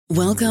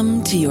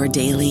Welcome to your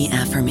daily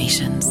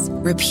affirmations.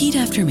 Repeat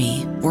after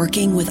me.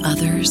 Working with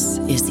others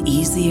is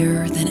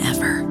easier than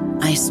ever.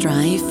 I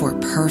strive for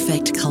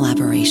perfect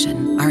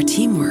collaboration. Our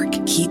teamwork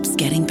keeps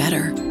getting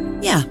better.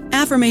 Yeah,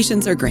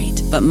 affirmations are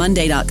great, but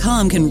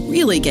Monday.com can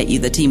really get you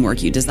the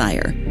teamwork you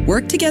desire.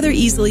 Work together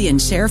easily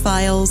and share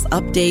files,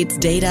 updates,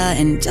 data,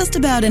 and just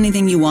about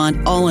anything you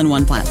want all in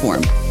one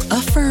platform.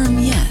 Affirm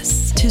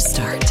yes to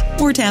start,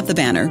 or tap the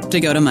banner to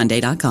go to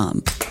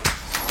Monday.com.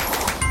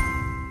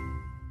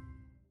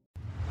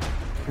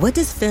 What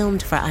does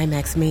filmed for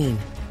IMAX mean?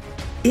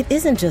 It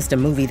isn't just a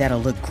movie that'll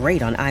look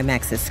great on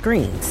IMAX's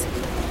screens.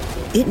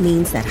 It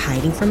means that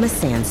hiding from a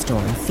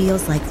sandstorm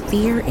feels like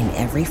fear in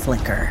every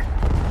flicker.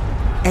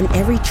 And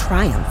every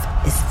triumph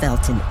is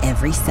felt in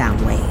every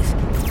sound wave.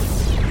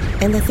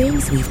 And the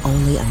things we've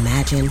only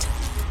imagined,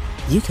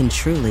 you can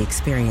truly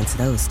experience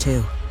those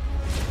too.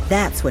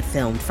 That's what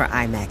filmed for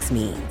IMAX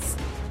means.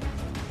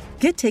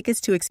 Get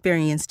tickets to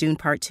experience Dune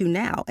Part 2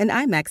 now and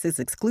IMAX's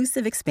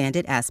exclusive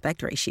expanded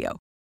aspect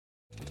ratio.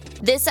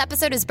 This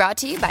episode is brought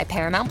to you by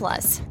Paramount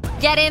Plus.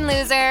 Get in,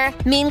 loser!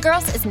 Mean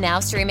Girls is now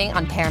streaming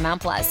on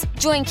Paramount Plus.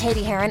 Join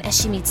Katie Heron as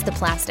she meets the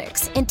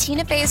plastics in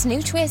Tina Fey's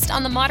new twist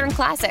on the modern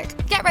classic.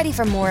 Get ready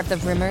for more of the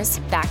rumors,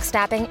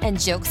 backstabbing, and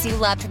jokes you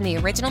loved from the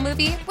original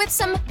movie with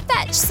some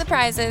fetch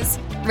surprises.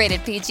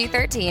 Rated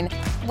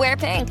PG-13. Wear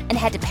pink and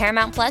head to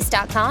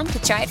ParamountPlus.com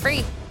to try it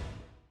free.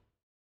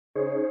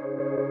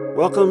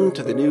 Welcome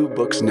to the New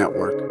Books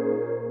Network.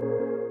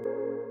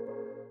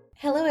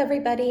 Hello,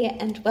 everybody,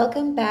 and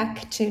welcome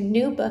back to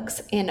New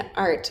Books in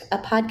Art, a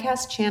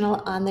podcast channel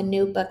on the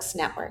New Books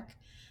Network.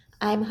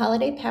 I'm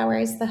Holiday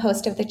Powers, the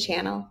host of the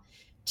channel.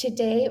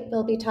 Today,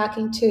 we'll be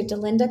talking to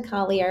Delinda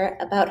Collier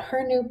about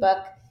her new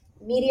book,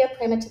 Media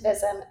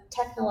Primitivism,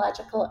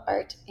 Technological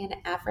Art in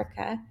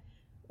Africa.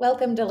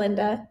 Welcome,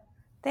 Delinda.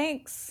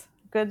 Thanks.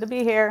 Good to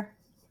be here.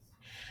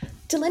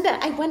 Delinda,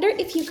 I wonder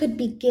if you could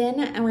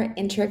begin our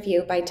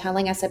interview by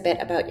telling us a bit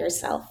about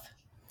yourself.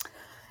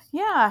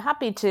 Yeah,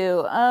 happy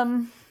to.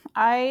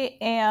 I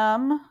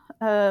am,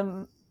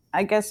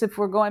 I guess if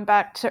we're going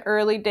back to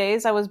early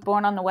days, I was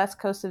born on the west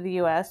coast of the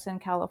U.S. in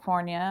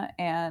California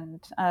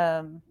and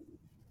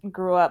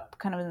grew up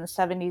kind of in the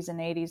 70s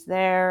and 80s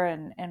there,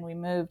 and we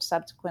moved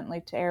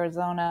subsequently to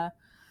Arizona.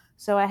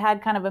 So I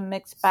had kind of a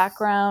mixed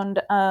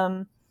background.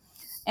 And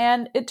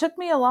it took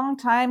me a long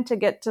time to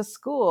get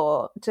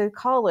to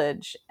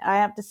college. I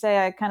have to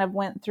say I kind of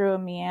went through a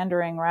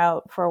meandering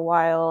route for a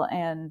while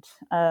and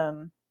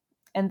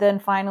then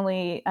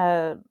finally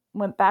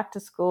went back to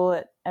school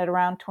at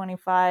around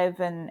 25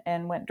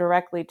 and went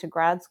directly to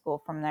grad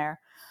school from there.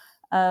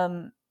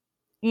 I'm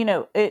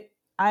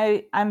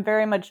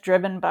very much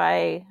driven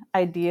by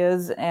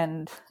ideas,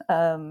 and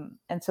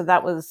so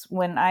that was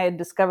when I had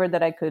discovered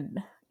that I could,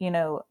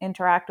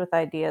 interact with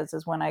ideas,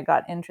 is when I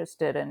got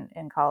interested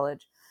in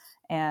college,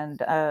 and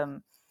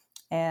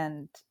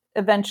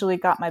eventually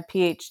got my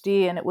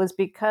PhD. And it was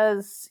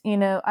because,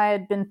 I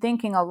had been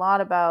thinking a lot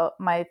about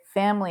my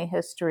family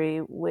history,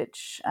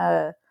 which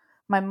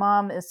my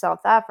mom is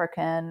South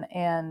African.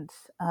 And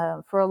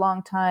for a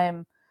long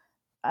time,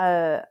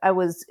 I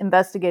was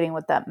investigating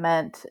what that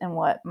meant and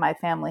what my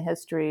family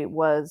history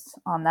was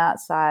on that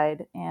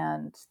side.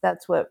 And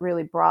that's what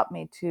really brought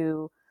me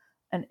to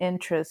an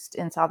interest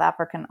in South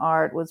African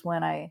art, was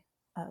when I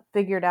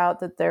figured out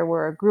that there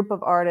were a group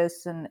of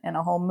artists and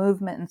a whole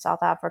movement in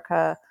South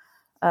Africa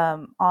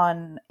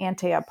on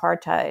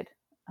anti-apartheid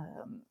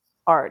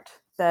art,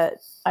 that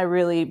I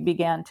really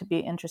began to be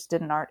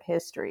interested in art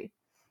history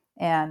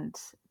and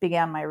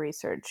began my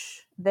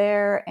research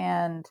there,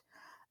 and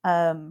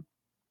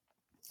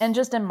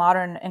just in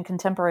modern and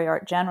contemporary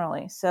art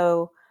generally.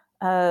 So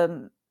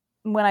when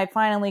I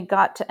finally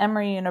got to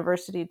Emory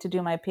University to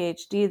do my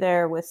PhD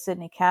there with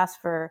Sydney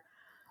Casper,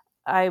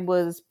 I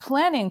was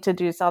planning to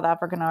do South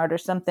African art or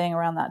something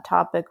around that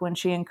topic when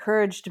she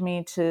encouraged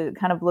me to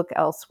kind of look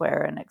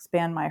elsewhere and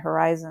expand my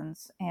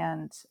horizons.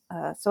 And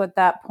so at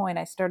that point,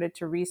 I started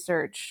to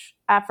research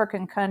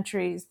African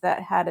countries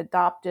that had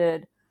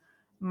adopted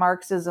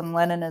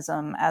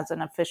Marxism-Leninism as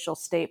an official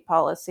state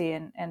policy,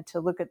 and to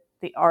look at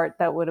the art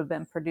that would have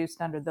been produced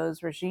under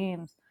those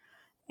regimes.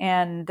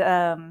 And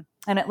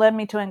it led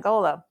me to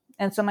Angola.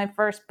 And so my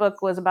first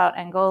book was about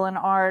Angolan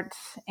art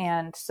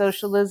and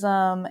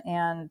socialism,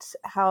 and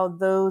how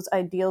those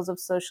ideals of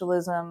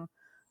socialism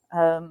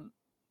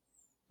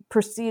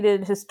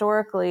proceeded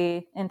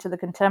historically into the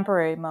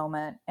contemporary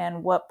moment,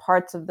 and what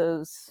parts of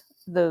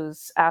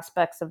those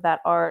aspects of that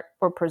art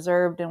were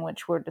preserved and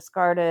which were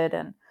discarded.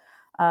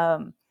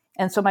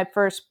 And so my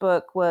first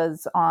book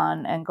was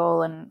on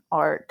Angolan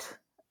art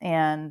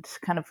and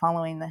kind of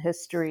following the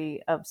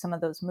history of some of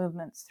those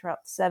movements throughout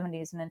the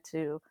 70s and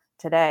into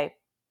today.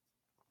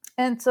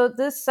 And so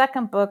this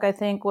second book, I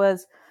think,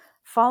 was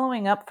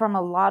following up from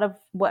a lot of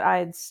what I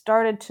had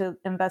started to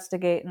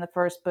investigate in the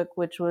first book,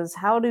 which was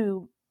how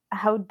do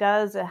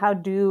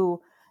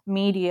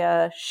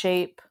media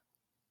shape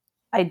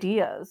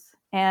ideas?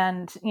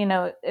 And,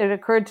 it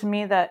occurred to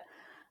me that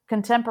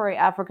contemporary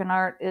African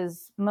art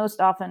is most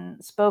often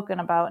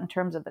spoken about in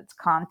terms of its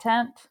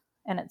content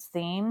and its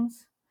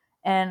themes,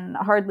 and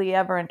hardly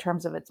ever in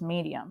terms of its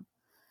medium.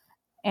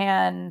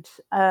 And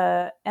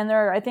there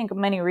are, I think,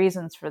 many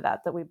reasons for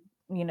that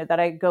that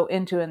I go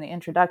into in the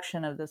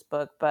introduction of this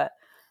book. But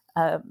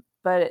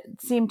it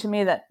seemed to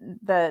me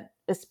that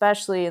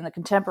especially in the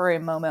contemporary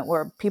moment,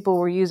 where people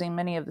were using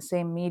many of the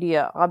same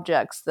media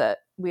objects that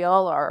we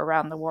all are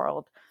around the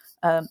world,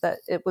 that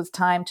it was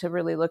time to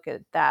really look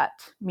at that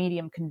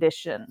medium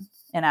condition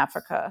in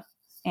Africa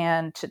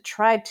and to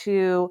try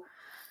to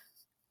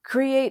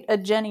create a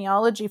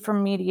genealogy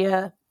from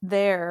media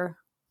there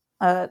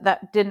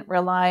that didn't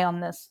rely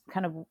on this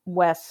kind of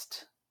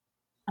West,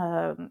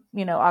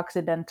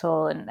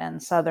 Occidental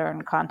and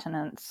Southern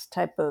continents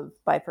type of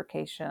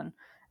bifurcation.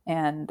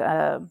 And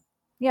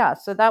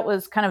so that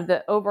was kind of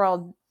the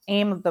overall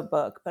aim of the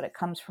book, but it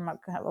comes from a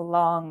kind of a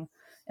long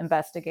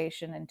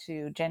investigation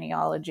into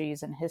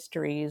genealogies and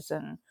histories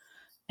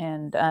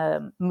and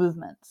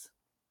movements.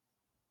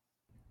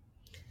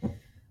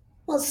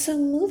 Well, so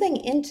moving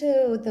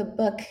into the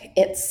book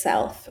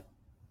itself,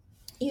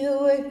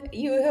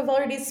 you have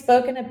already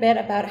spoken a bit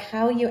about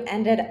how you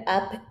ended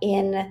up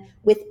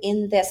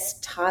within this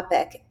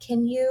topic.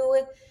 Can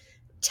you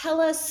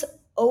tell us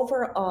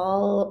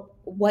overall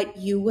what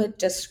you would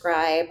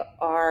describe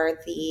are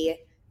the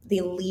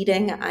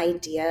leading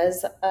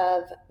ideas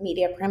of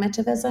media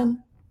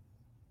primitivism?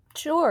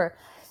 Sure.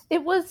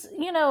 It was,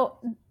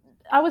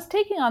 I was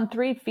taking on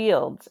 3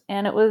 fields,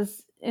 and it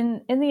was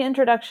in the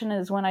introduction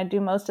is when I do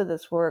most of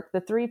this work.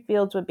 The 3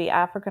 fields would be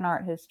African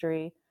art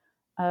history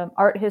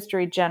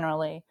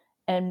generally,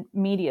 and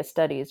media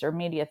studies or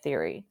media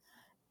theory.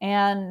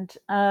 And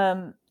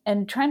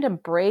trying to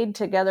braid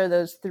together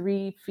those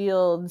 3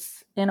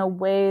 fields in a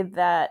way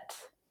that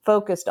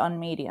focused on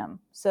medium.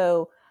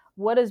 So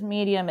what is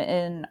medium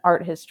in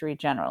art history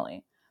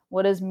generally?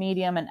 What is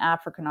medium in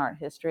African art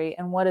history?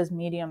 And what is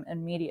medium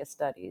in media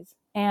studies?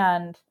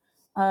 And,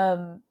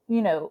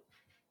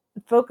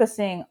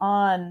 focusing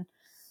on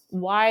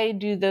why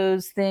do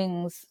those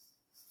things,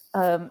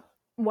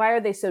 why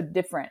are they so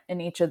different in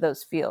each of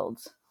those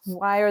fields?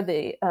 Why are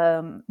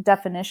the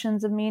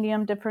definitions of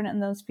medium different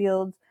in those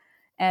fields?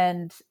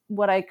 And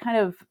what I kind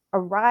of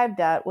arrived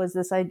at was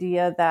this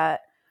idea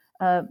that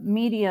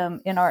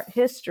medium in art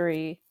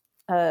history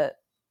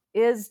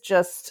is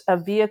just a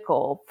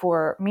vehicle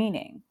for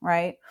meaning,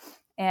 right?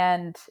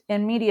 And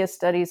in media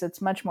studies,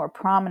 it's much more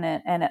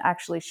prominent, and it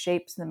actually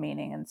shapes the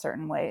meaning in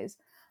certain ways.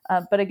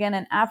 But again,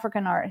 in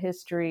African art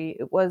history,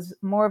 it was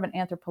more of an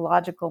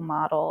anthropological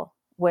model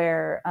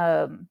where,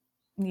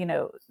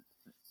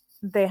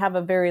 they have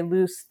a very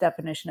loose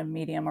definition of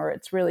medium, or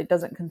it's really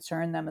doesn't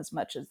concern them as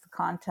much as the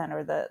content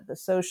or the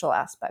social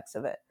aspects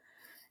of it.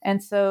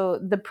 And so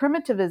the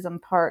primitivism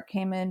part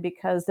came in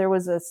because there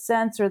was a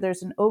sense, or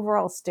there's an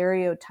overall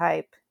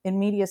stereotype in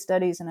media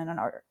studies and in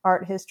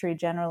art history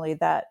generally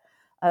that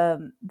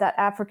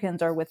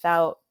Africans are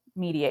without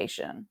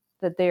mediation,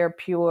 that they are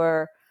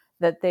pure,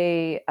 that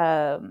they,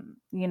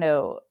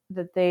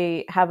 that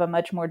they have a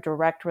much more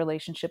direct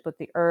relationship with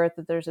the earth,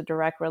 that there's a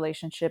direct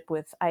relationship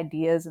with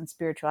ideas and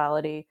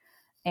spirituality.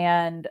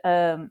 And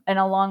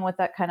along with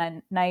that kind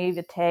of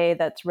naivete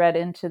that's read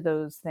into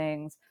those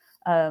things,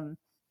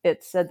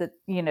 it's said that,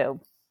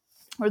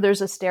 or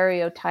there's a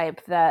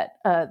stereotype that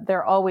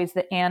they're always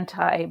the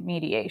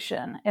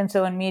anti-mediation. And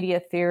so in media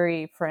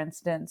theory, for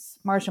instance,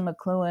 Marshall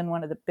McLuhan,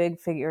 one of the big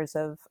figures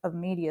of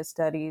media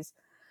studies,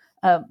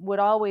 would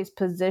always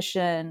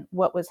position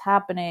what was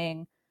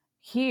happening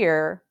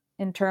here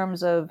in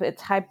terms of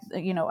its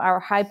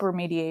our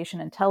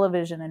hypermediation in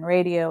television and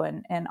radio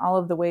and all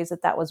of the ways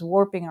that was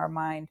warping our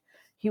mind.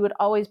 He would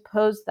always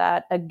pose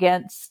that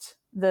against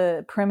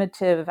the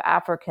primitive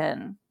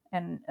African.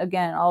 And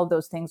again, all of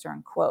those things are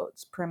in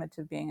quotes,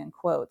 primitive being in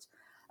quotes.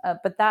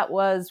 But that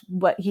was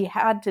what he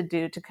had to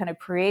do to kind of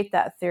create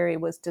that theory,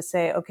 was to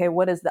say, okay,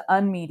 what is the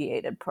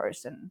unmediated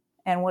person?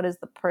 And what is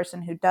the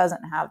person who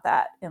doesn't have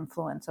that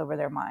influence over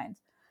their minds?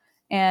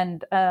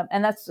 And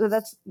that's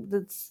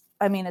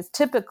I mean, it's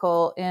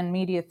typical in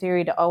media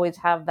theory to always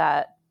have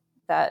that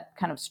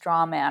kind of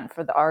straw man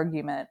for the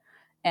argument.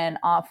 And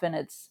often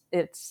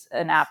it's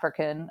an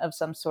African of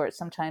some sort.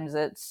 Sometimes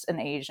it's an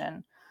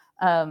Asian.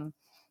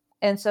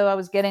 And so I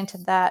was getting to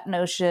that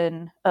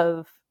notion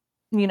of,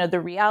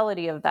 the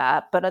reality of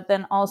that, but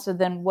then also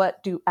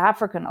what do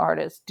African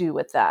artists do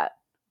with that?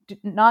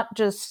 Not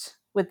just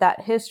with that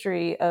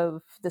history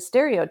of the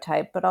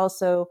stereotype, but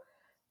also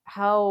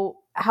how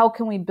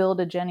can we build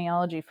a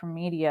genealogy from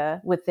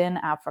media within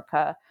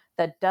Africa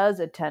that does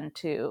attend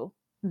to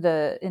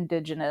the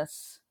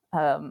indigenous,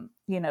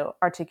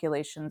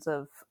 articulations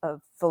of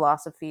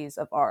philosophies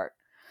of art.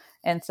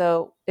 And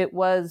so it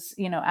was,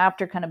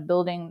 after kind of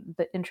building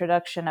the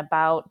introduction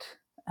about,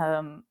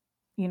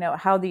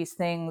 how these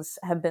things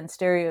have been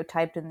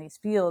stereotyped in these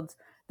fields,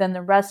 then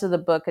the rest of the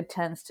book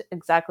attends to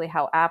exactly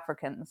how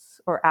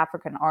Africans or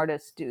African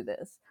artists do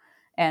this,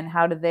 and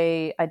how do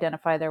they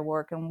identify their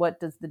work, and what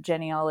does the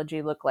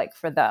genealogy look like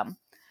for them.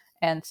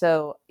 And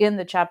so in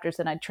the chapters,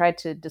 then I tried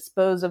to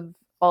dispose of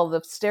all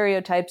the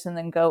stereotypes and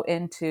then go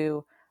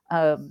into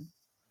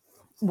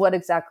what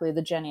exactly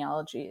the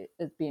genealogy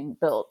is being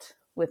built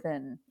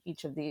within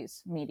each of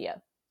these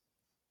media.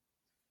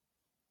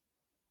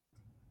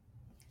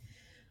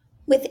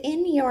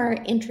 Within your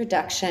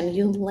introduction,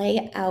 you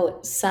lay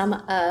out some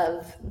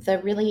of the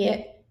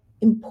really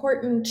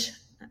important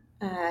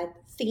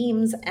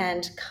themes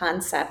and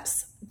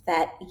concepts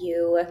that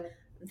you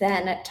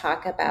then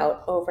talk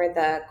about over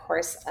the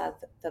course of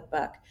the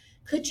book.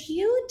 Could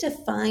you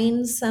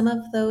define some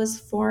of those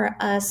for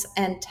us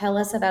and tell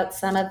us about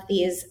some of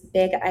these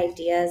big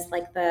ideas,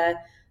 like the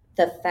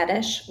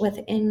fetish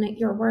within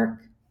your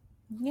work?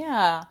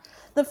 Yeah,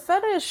 the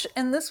fetish,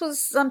 and this was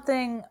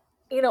something,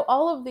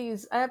 all of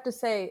these, I have to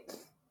say,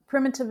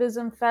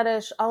 primitivism,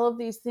 fetish, all of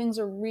these things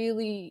are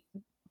really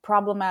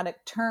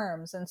problematic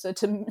terms. And so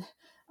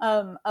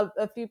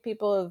a few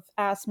people have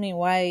asked me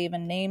why I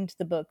even named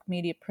the book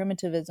Media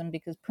Primitivism,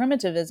 because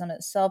primitivism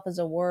itself as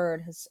a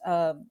word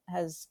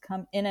has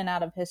come in and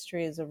out of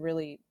history as a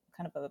really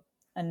kind of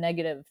a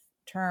negative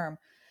term.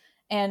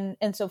 And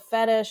so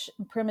fetish,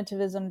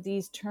 primitivism,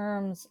 these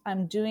terms,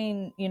 I'm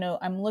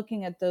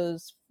looking at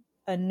those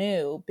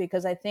anew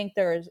because I think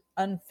there is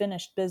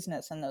unfinished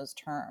business in those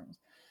terms.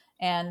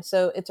 And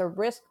so it's a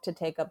risk to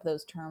take up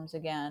those terms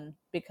again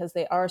because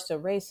they are so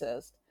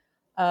racist.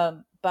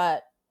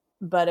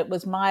 But it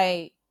was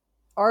my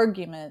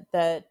argument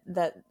that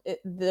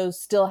those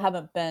still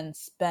haven't been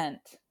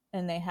spent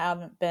and they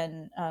haven't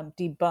been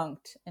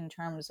debunked in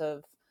terms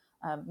of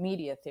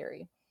media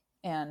theory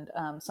and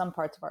some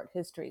parts of art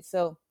history.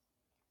 So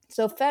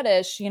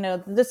fetish,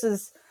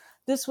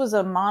 this was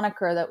a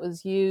moniker that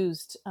was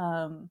used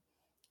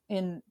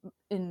in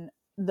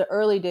the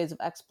early days of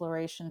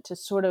exploration to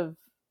sort of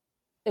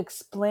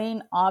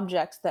explain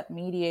objects that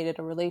mediated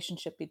a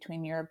relationship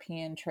between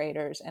European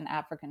traders and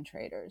African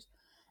traders.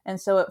 And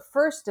so at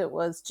first it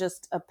was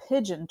just a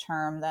pidgin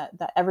term that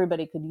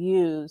everybody could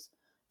use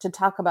to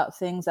talk about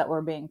things that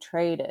were being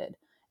traded.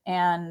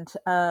 And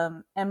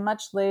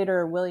much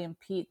later, William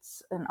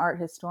Peets, an art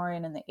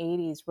historian in the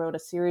 80s, wrote a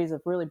series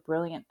of really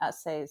brilliant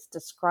essays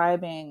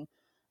describing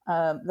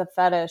the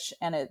fetish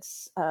and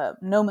its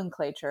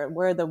nomenclature,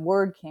 where the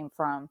word came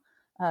from,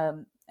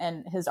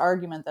 and his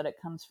argument that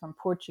it comes from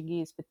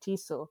Portuguese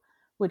petiço,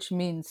 which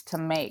means to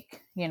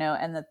make,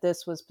 and that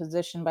this was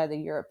positioned by the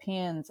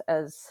Europeans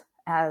as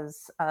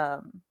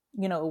a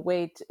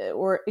way to,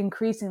 or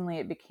increasingly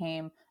it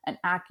became an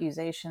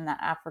accusation that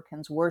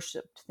Africans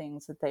worshipped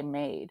things that they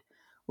made,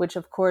 which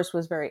of course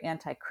was very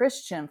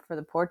anti-Christian for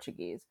the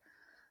Portuguese.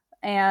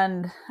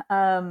 And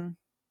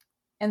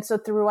so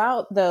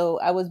throughout, though,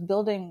 I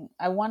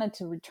wanted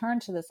to return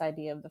to this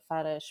idea of the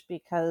fetish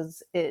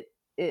because it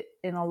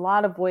in a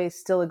lot of ways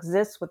still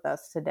exists with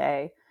us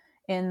today,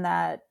 in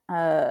that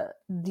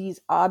these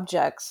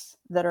objects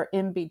that are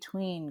in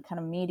between kind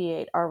of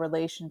mediate our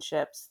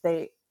relationships.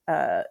 They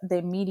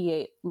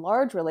mediate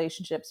large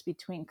relationships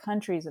between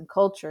countries and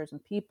cultures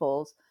and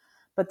peoples,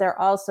 but they're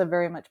also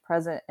very much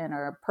present in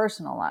our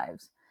personal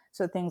lives.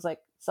 So things like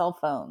cell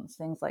phones,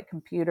 things like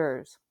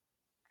computers,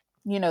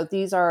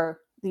 these are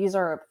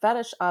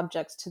fetish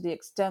objects to the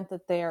extent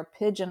that they are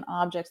pidgin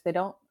objects. They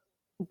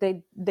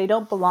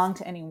don't belong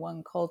to any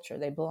one culture.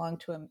 They belong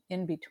to an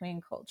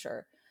in-between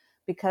culture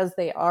because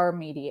they are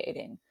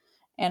mediating.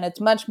 And it's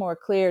much more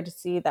clear to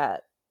see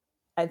that,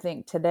 I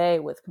think, today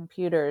with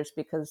computers,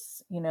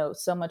 because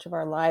so much of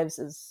our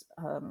lives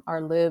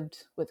are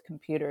lived with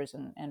computers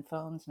and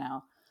phones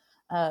now.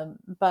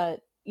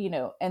 But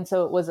and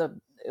so it was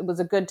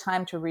a good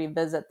time to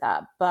revisit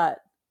that.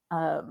 But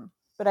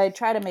I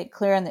try to make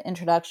clear in the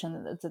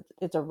introduction that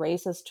it's a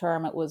racist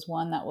term. It was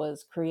one that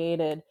was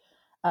created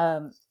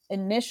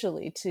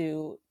initially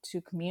to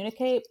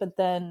communicate, but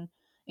then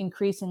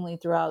increasingly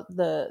throughout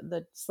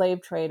the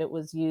slave trade, it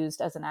was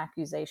used as an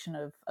accusation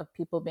of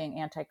people being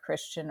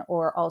anti-Christian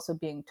or also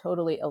being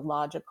totally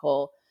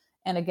illogical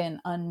and,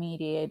 again,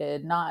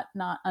 unmediated, not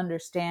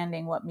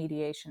understanding what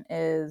mediation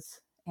is,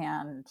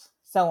 and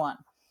so on.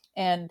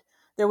 And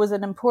there was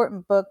an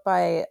important book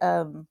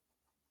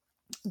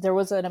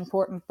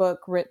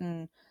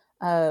written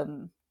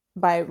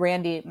by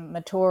Randy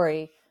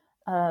Mattori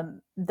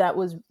that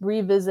was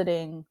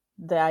revisiting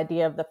the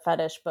idea of the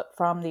fetish, but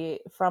from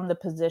the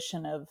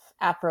position of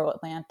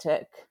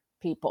Afro-Atlantic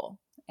people.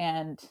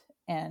 And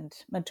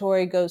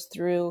Mattori goes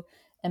through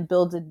and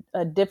builds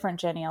a different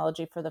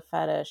genealogy for the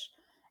fetish,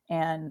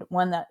 and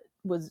one that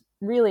was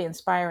really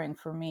inspiring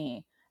for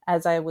me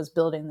as I was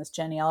building this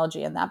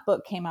genealogy. And that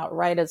book came out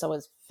right as I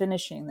was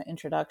finishing the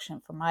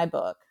introduction for my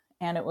book.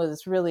 And it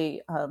was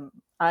really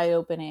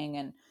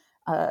eye-opening.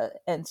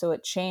 And so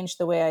it changed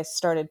the way I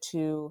started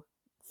to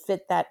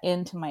fit that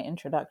into my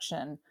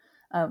introduction,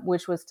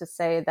 which was to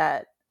say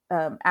that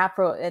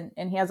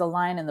and he has a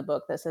line in the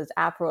book that says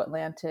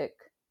Afro-Atlantic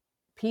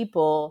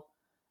people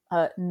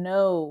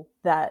know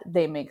that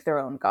they make their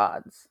own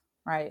gods,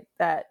 right?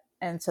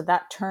 And so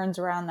that turns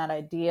around that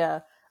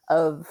idea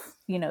of,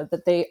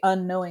 that they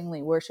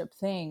unknowingly worship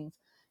things.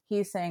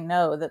 He's saying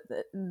no, that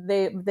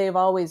they've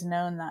always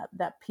known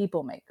that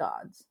people make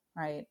gods,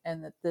 right?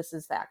 And that this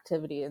is the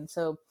activity. And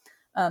so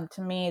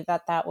to me,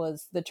 that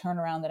was the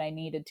turnaround that I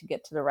needed to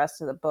get to the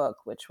rest of the book,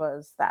 which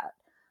was that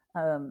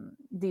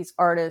these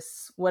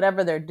artists,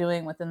 whatever they're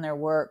doing within their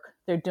work,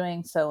 they're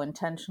doing so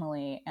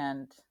intentionally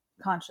and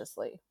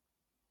consciously.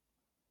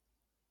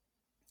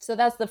 So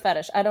that's the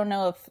fetish. I don't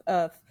know if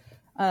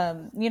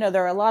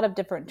there are a lot of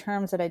different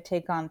terms that I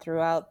take on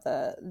throughout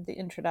the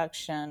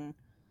introduction.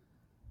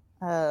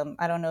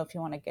 I don't know if you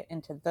want to get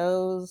into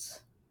those.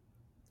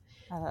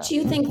 Do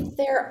you think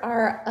there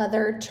are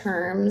other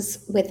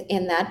terms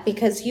within that?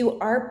 Because you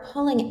are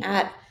pulling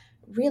at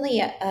really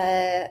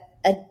a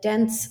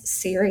dense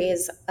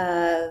series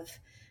of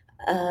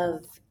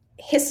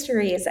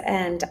histories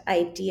and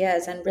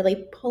ideas and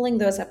really pulling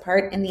those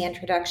apart in the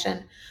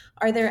introduction.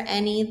 Are there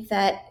any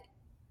that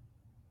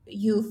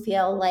you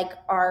feel like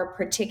are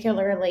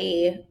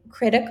particularly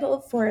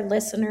critical for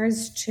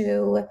listeners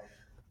to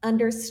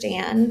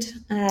understand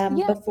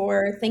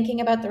before thinking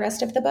about the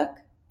rest of the book?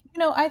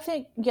 I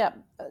think, yeah.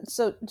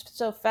 So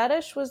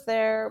fetish was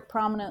there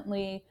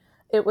prominently.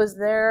 It was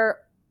there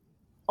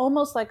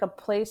almost like a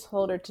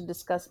placeholder to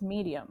discuss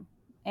medium.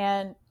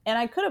 And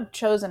I could have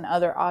chosen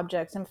other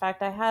objects. In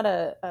fact, I had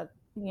a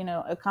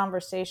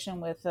conversation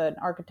with an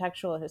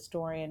architectural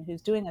historian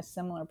who's doing a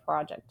similar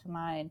project to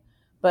mine,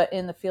 but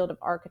in the field of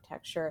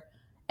architecture.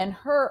 And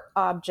her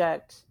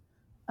object,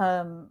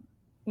 her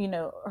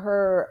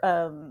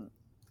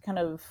kind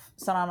of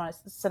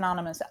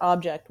synonymous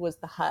object was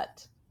the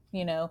hut,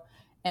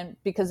 and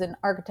because in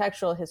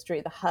architectural history,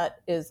 the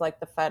hut is like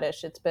the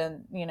fetish. It's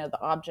been,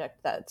 the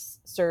object that's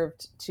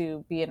served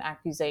to be an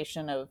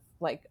accusation of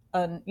like,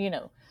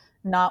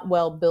 not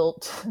well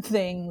built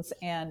things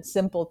and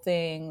simple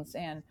things.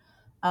 And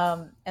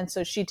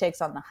so she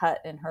takes on the hut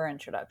in her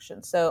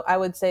introduction. So I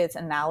would say it's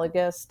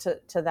analogous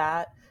to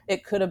that.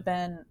 It could have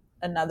been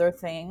another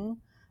thing.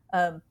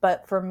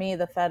 But for me,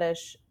 the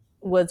fetish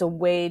was a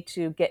way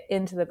to get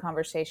into the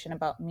conversation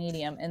about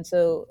medium. And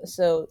so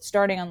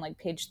starting on like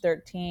page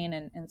 13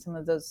 and some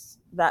of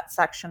that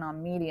section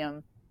on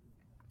medium,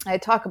 I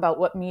talk about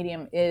what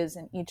medium is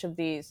in each of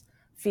these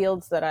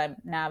fields that I'm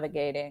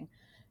navigating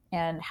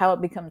and how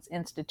it becomes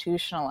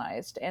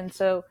institutionalized. And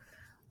so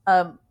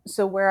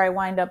where I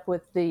wind up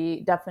with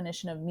the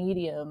definition of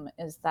medium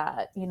is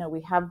that,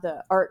 we have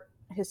the art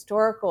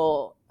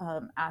historical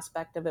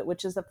aspect of it,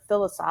 which is a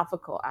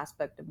philosophical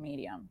aspect of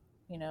medium.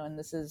 And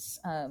this is,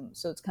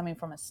 so it's coming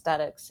from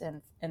aesthetics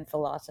and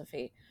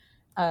philosophy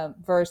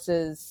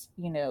versus,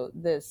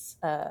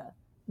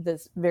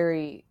 this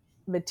very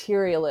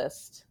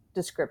materialist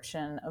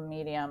description of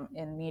medium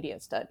in media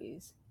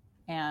studies.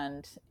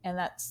 And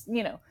that's,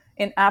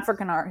 in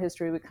African art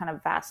history, we kind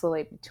of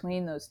vacillate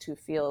between those two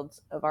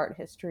fields of art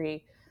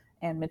history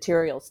and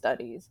material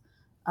studies.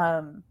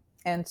 And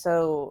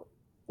so,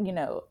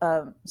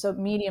 so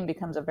medium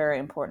becomes a very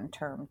important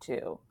term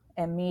too.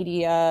 And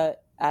media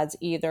as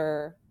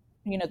either,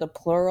 the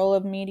plural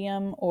of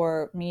medium,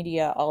 or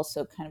media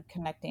also kind of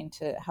connecting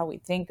to how we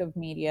think of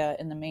media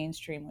in the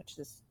mainstream, which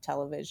is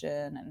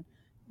television and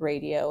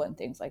radio and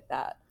things like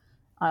that.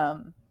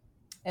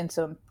 And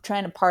so I'm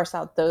trying to parse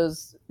out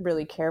those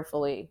really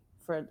carefully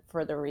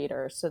for the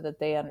reader so that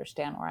they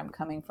understand where I'm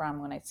coming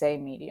from when I say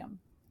medium.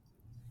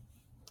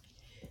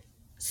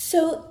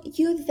 So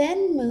you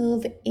then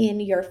move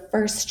in your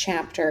first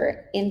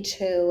chapter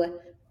into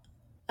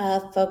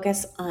a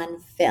focus on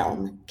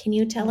film. Can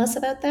you tell us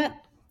about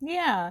that?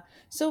 Yeah.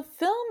 So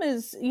film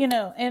is,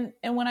 and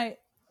when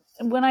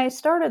I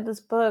started this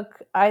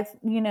book, I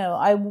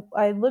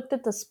looked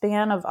at the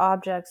span of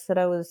objects that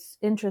I was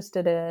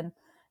interested in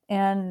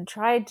and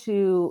tried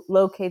to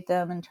locate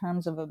them in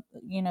terms of a,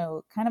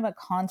 kind of a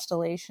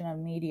constellation of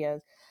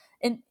medias.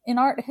 In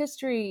art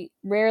history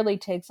rarely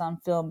takes on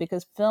film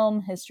because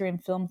film history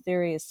and film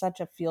theory is such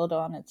a field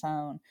on its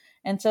own.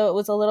 And so it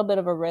was a little bit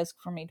of a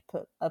risk for me to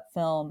put a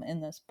film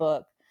in this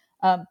book.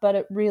 But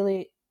it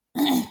really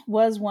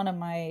was one of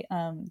my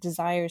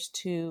desires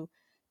to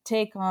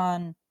take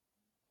on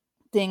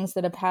things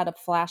that have had a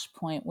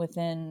flashpoint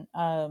within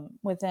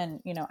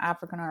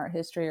African art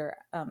history or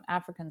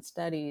African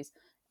studies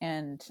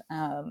and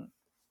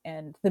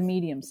the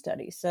medium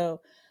study.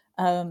 So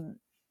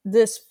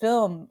this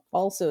film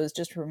also is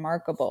just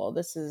remarkable.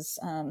 This is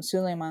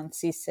Souleymane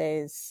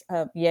Cissé's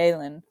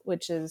Yélin,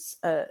 which is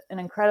an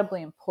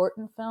incredibly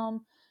important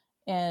film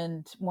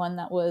and one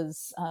that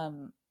was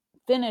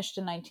finished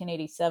in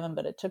 1987,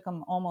 but it took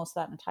him almost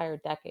that entire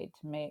decade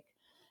to make.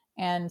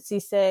 And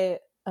Cissé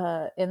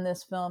in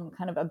this film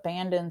kind of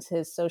abandons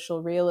his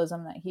social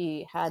realism that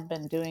he had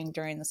been doing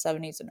during the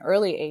 70s and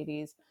early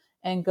 80s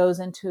and goes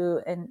into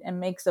and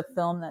makes a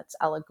film that's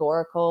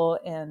allegorical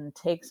and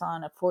takes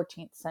on a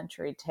 14th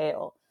century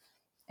tale.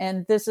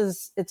 And it's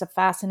a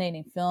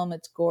fascinating film.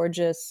 It's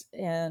gorgeous.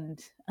 And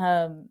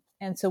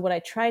so what I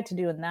tried to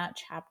do in that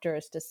chapter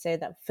is to say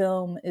that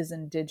film is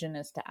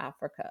indigenous to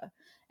Africa.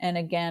 And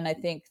again, I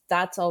think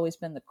that's always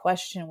been the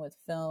question with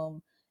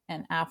film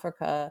and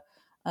Africa,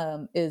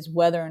 is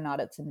whether or not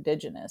it's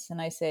indigenous.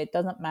 And I say it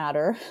doesn't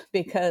matter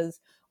because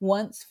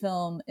once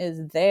film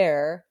is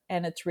there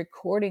and it's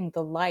recording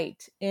the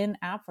light in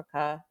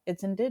Africa,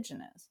 it's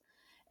indigenous.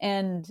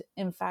 And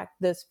in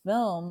fact, this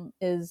film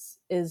is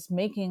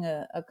making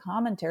a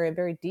commentary, a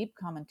very deep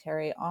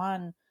commentary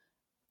on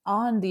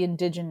the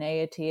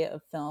indigeneity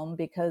of film,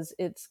 because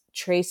it's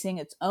tracing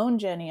its own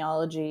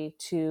genealogy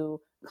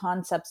to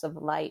concepts of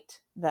light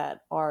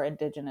that are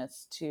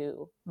indigenous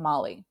to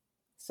Mali.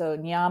 So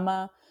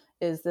Nyama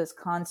is this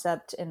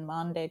concept in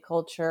Mande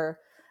culture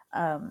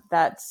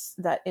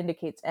that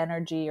indicates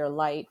energy or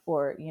light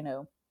or,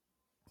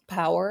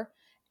 power.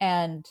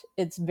 And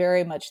it's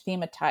very much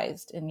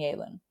thematized in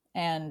Yalen.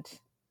 And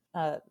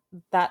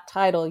that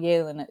title,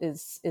 Yalen,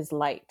 is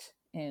light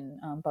in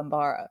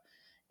Bambara.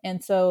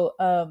 And so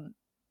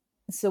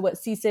what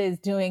Cisse is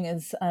doing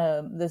is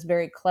this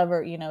very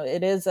clever,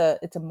 it's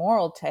a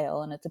moral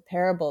tale and it's a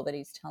parable that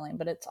he's telling,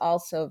 but it's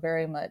also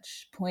very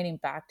much pointing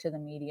back to the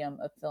medium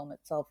of film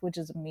itself, which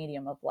is a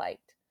medium of light.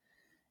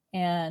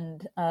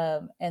 And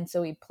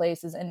so he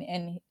places,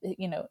 and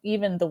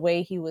even the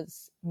way he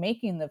was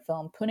making the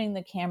film, putting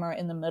the camera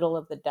in the middle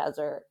of the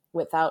desert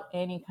without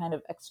any kind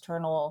of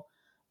external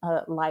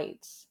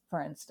lights,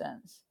 for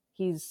instance,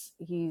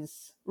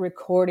 he's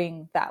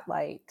recording that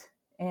light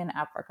in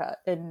Africa,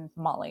 in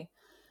Mali,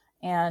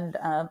 and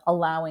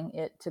allowing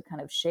it to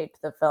kind of shape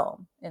the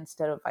film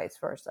instead of vice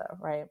versa,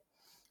 right?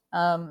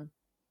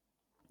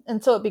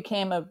 And so it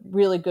became a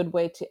really good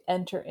way to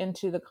enter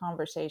into the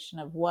conversation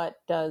of what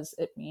does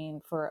it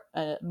mean for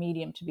a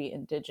medium to be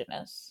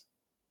indigenous,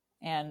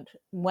 and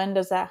when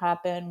does that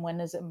happen? When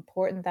is it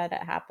important that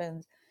it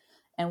happens?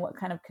 And what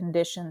kind of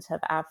conditions have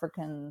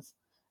Africans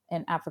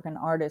and African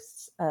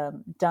artists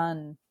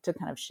done to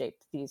kind of shape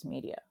these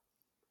media?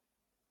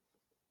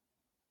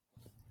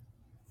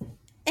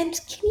 And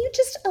can you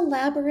just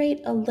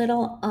elaborate a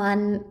little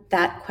on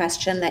that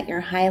question that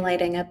you're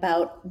highlighting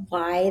about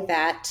why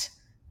that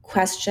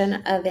question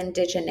of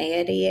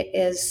indigeneity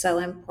is so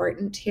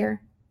important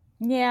here?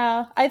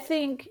 Yeah, I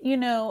think,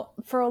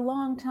 for a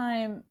long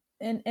time,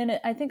 and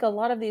I think a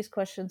lot of these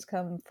questions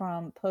come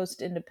from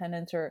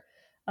post-independence or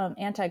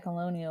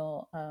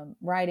anti-colonial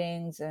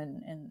writings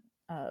and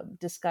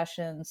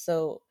discussions.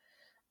 So,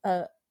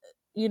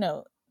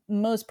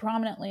 most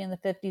prominently in the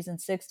 50s and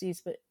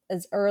 60s, but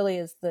as early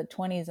as the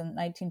 20s and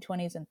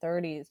 1920s and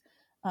 30s,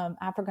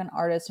 African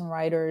artists and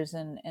writers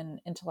and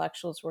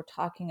intellectuals were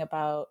talking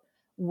about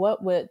what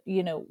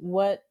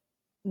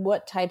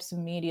types of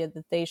media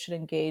that they should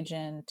engage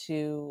in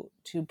to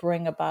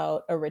bring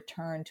about a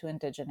return to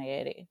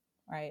indigeneity,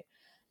 right?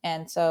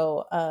 And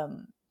so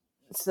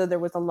there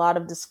was a lot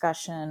of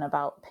discussion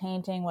about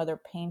painting, whether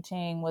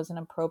painting was an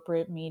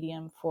appropriate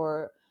medium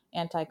for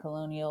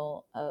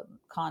anti-colonial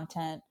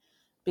content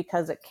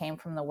because it came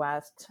from the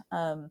West.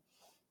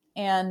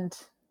 And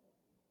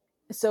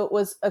so it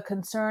was a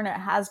concern. It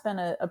has been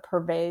a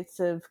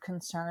pervasive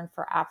concern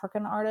for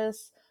African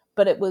artists,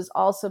 but it was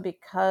also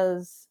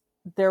because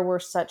there were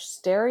such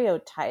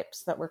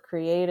stereotypes that were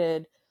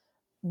created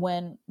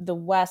when the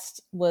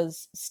West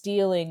was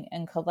stealing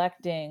and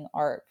collecting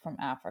art from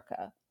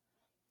Africa.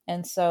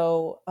 And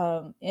so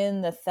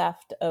in the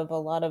theft of a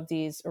lot of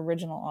these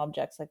original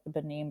objects like the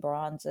Benin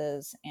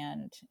bronzes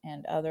and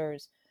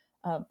others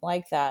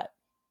like that,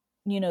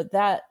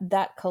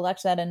 that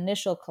collection, that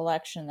initial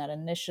collection, that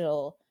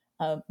initial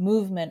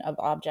movement of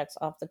objects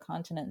off the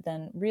continent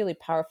then really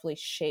powerfully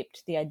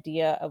shaped the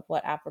idea of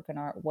what African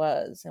art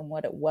was and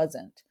what it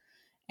wasn't.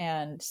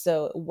 And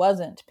so it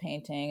wasn't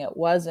painting, it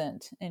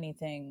wasn't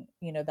anything,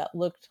 that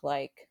looked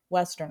like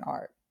Western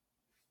art.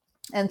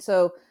 And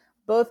so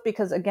both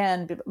because of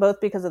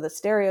the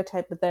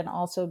stereotype, but then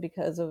also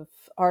because of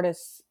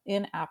artists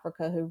in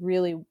Africa who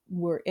really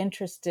were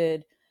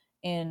interested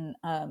in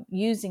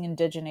using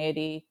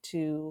indigeneity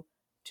to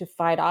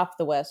fight off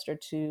the West, or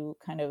to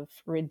kind of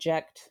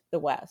reject the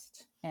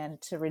West and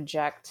to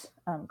reject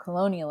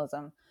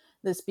colonialism,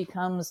 this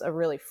becomes a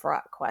really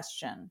fraught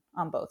question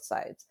on both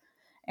sides.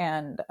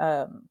 And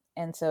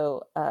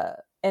so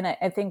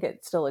I think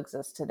it still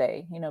exists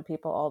today.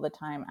 People all the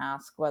time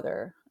ask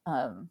whether,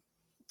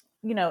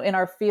 in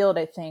our field,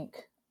 I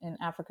think in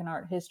African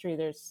art history,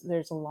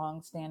 there's a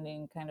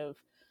long-standing kind of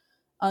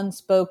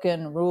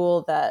unspoken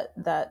rule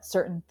that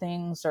certain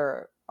things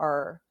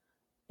are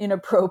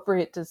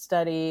inappropriate to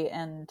study,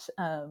 and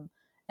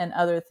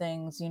other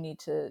things you need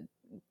to,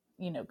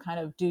 kind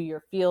of do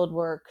your field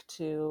work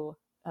to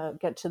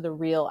get to the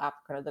real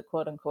African, or the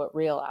quote unquote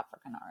real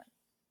African art.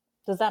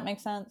 Does that make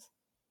sense?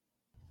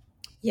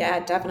 Yeah,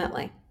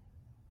 definitely.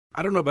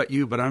 I don't know about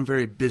you, but I'm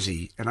very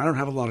busy and I don't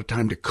have a lot of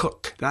time to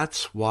cook.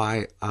 That's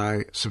why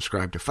I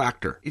subscribe to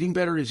Factor. Eating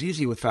better is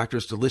easy with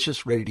Factor's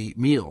delicious, ready-to-eat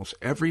meals.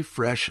 Every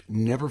fresh,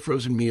 never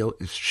frozen meal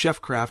is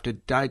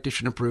chef-crafted,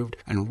 dietitian approved,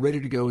 and ready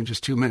to go in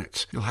just 2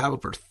 minutes. You'll have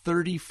over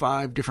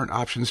 35 different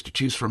options to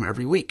choose from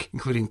every week,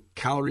 including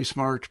Calorie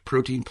Smart,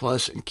 Protein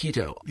Plus, and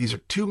Keto. These are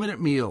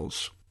 2-minute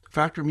meals.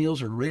 Factor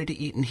meals are ready to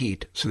eat and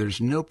heat, so there's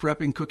no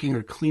prepping, cooking,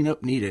 or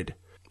cleanup needed.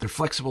 They're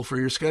flexible for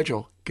your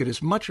schedule, Get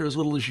as much or as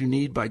little as you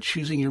need by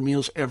choosing your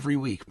meals every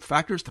week.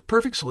 Factor is the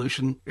perfect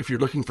solution if you're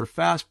looking for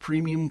fast,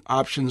 premium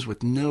options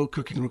with no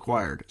cooking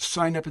required.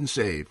 Sign up and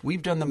save.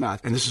 We've done the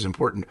math, and this is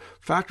important.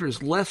 Factor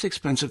is less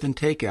expensive than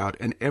takeout,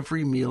 and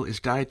every meal is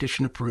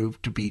dietitian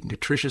approved to be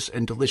nutritious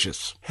and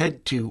delicious.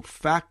 Head to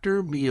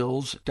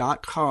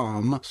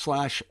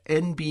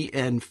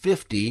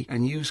factormeals.com/NBN50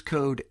 and use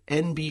code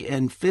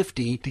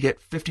NBN50 to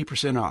get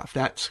 50% off.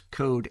 That's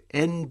code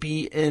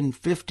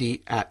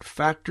NBN50 at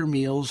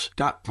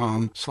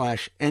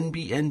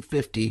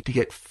factormeals.com/NBN50 to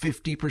get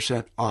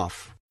 50%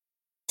 off.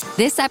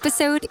 This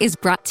episode is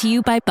brought to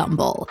you by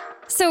Bumble.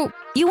 So,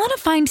 you want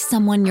to find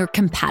someone you're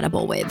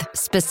compatible with,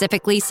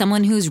 specifically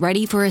someone who's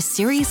ready for a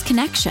serious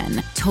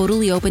connection,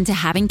 totally open to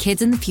having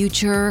kids in the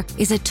future,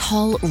 is a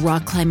tall,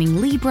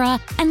 rock-climbing Libra,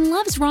 and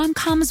loves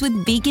rom-coms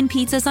with vegan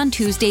pizzas on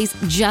Tuesdays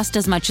just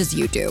as much as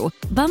you do.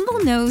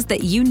 Bumble knows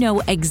that you know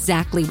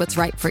exactly what's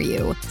right for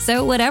you.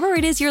 So whatever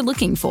it is you're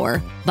looking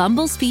for,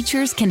 Bumble's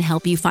features can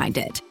help you find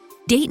it.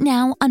 Date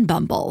now on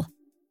Bumble.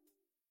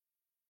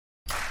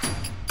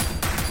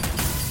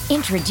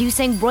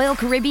 Introducing Royal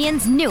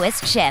Caribbean's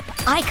newest ship,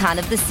 Icon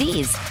of the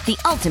Seas, the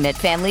ultimate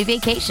family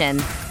vacation.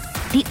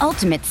 The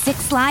ultimate 6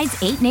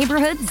 slides, 8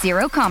 neighborhoods,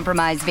 0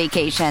 compromise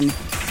vacation.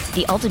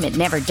 The ultimate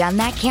never done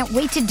that, can't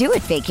wait to do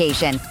it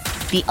vacation.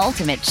 The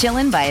ultimate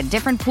chillin' by a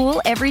different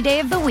pool every day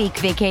of the week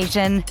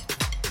vacation.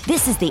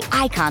 This is the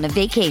Icon of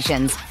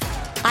vacations.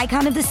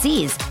 Icon of the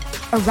Seas,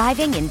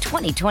 arriving in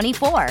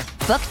 2024.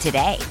 Book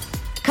today.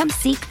 Come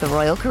seek the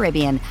Royal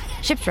Caribbean.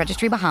 Ships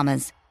Registry,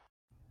 Bahamas.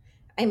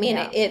 I mean,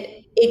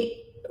 it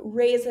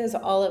raises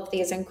all of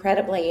these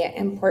incredibly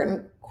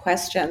important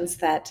questions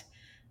that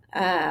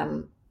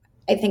I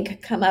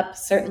think come up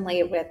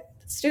certainly with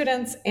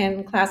students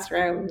in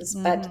classrooms,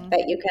 but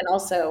that you can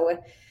also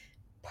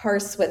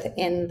parse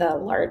within the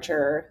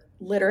larger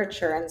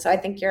literature. And so I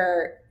think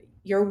your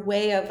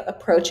way of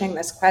approaching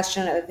this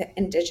question of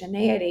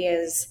indigeneity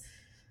is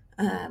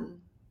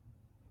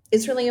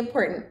really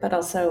important, but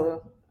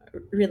also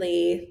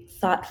really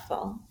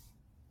thoughtful.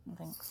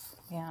 Thanks.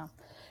 Yeah.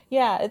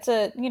 Yeah, it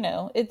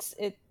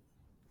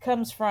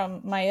comes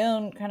from my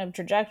own kind of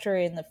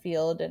trajectory in the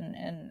field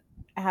and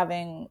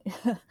having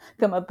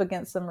come up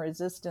against some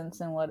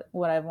resistance in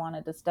what I've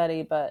wanted to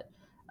study. But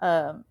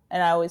and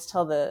I always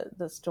tell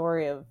the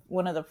story of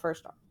one of the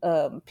first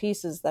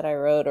pieces that I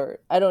wrote,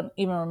 or I don't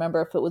even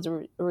remember if it was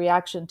a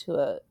reaction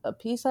to a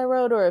piece I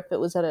wrote or if it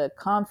was at a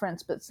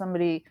conference, but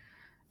somebody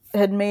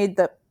had made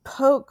the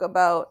poke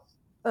about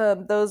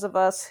those of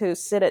us who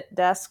sit at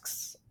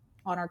desks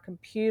on our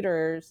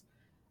computers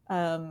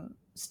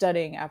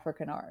studying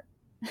African art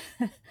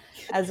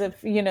as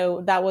if,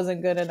 that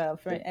wasn't good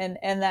enough. Right?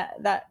 And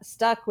that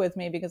stuck with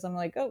me because I'm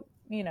like, oh,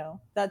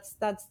 that's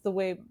the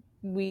way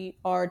we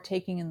are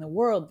taking in the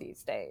world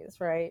these days.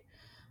 Right.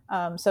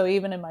 So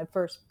even in my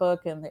first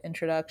book, in the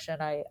introduction,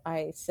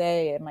 I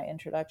say in my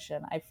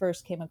introduction, I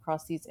first came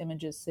across these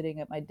images sitting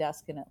at my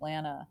desk in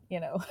Atlanta,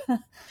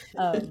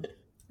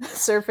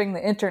 surfing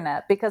the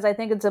internet, because I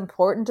think it's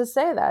important to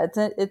say that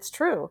it's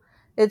true.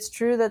 It's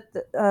true that,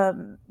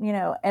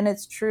 and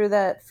it's true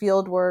that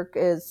field work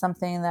is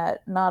something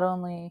that not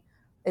only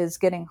is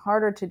getting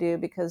harder to do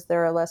because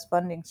there are less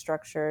funding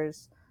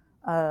structures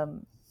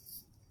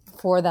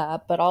for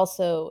that, but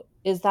also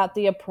is that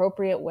the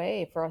appropriate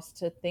way for us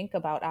to think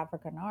about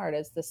African art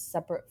as this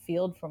separate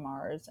field from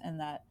ours, and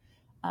that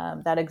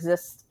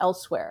exists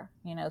elsewhere,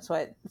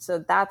 so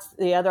that's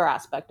the other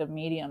aspect of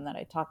medium that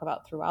I talk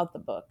about throughout the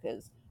book,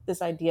 is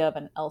this idea of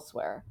an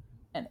elsewhere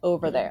and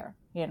over there,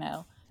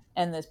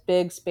 and this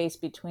big space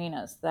between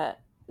us that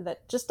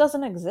just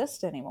doesn't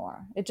exist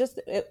anymore.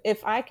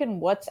 If I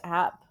can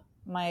WhatsApp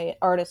my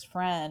artist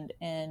friend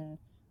in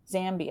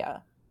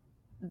Zambia,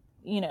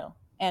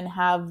 and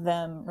have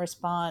them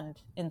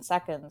respond in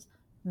seconds,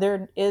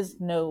 there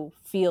is no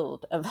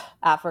field of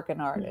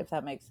African art, if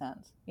that makes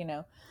sense,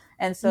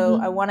 And so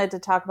I wanted to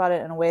talk about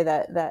it in a way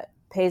that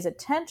pays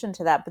attention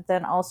to that, but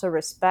then also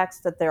respects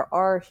that there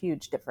are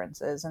huge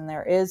differences and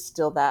there is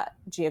still that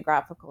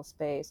geographical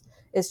space.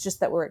 It's just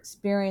that we're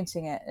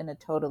experiencing it in a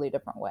totally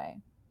different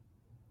way.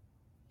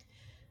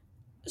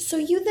 So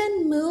you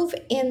then move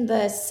in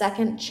the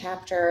second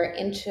chapter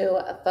into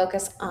a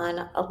focus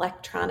on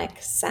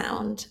electronic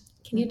sound.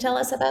 Can you tell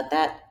us about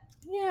that?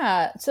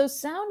 Yeah. So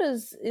sound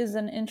is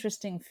an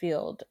interesting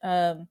field.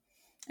 And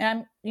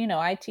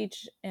I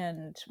teach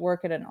and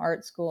work at an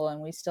art school,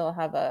 and we still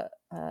have a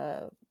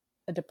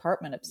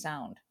department of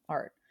sound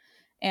art.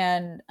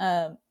 And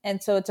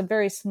so it's a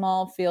very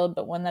small field,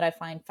 but one that I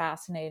find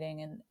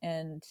fascinating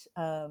and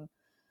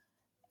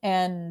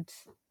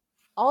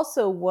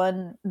also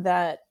one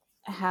that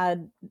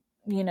had,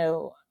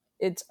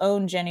 its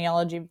own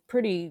genealogy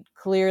pretty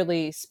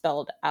clearly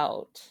spelled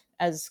out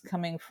as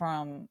coming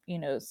from,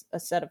 a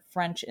set of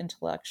French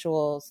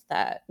intellectuals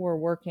that were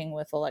working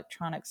with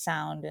electronic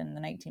sound in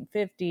the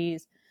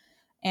 1950s.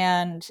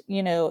 And,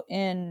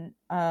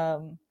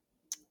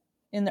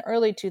 in the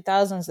early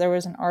 2000s, there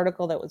was an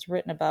article that was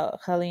written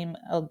about Khalim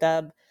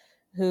El-Dab,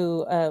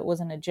 who was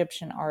an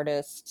Egyptian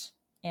artist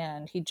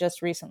and he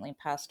just recently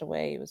passed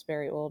away. He was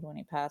very old when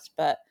he passed,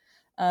 but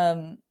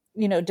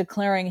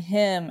declaring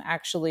him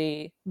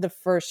actually the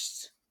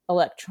first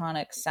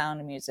electronic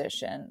sound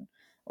musician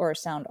or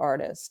sound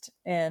artist.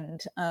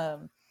 And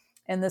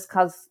this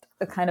caused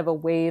a kind of a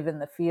wave in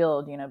the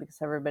field, because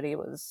everybody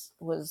was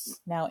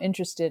now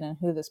interested in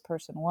who this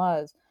person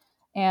was.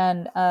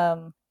 And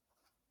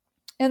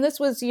this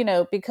was,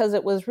 because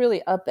it was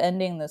really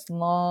upending this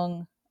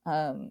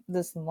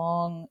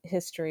long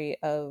history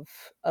of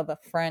a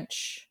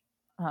French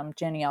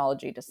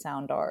genealogy to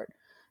sound art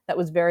that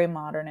was very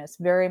modernist,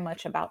 very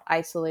much about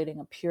isolating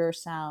a pure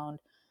sound,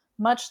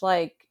 much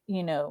like,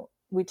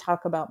 we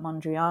talk about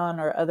Mondrian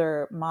or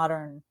other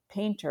modern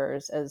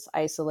painters as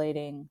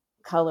isolating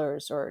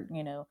colors or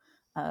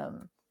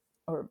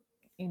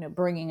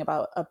bringing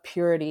about a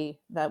purity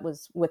that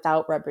was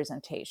without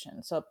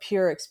representation. So a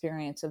pure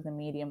experience of the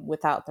medium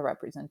without the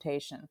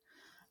representation.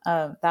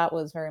 That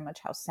was very much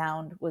how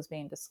sound was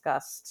being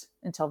discussed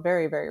until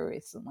very, very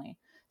recently.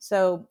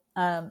 So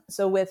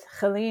with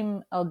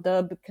Khalim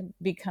El-Dab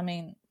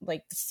becoming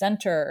like the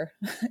center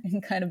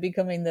and kind of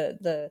becoming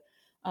the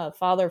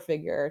father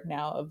figure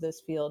now of this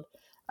field,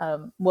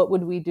 what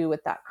would we do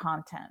with that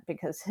content?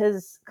 Because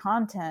his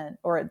content,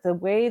 or the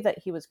way that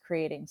he was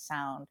creating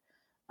sound,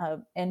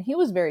 and he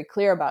was very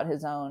clear about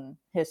his own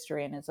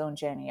history and his own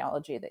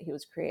genealogy that he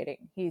was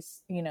creating.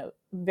 He's,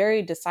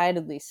 very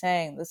decidedly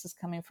saying this is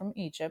coming from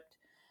Egypt,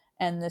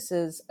 and this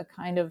is a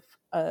kind of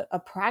a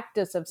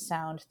practice of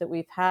sound that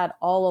we've had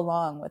all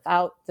along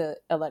without the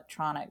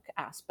electronic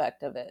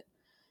aspect of it.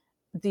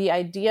 The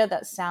idea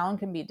that sound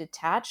can be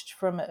detached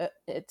from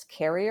its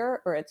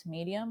carrier or its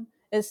medium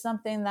is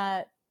something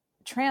that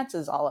trance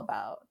is all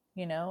about,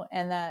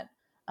 and that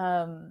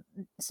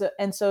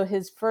so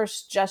his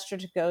first gesture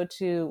to go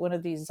to one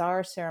of these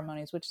Zar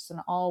ceremonies, which is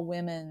an all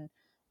women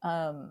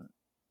kind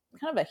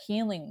of a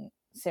healing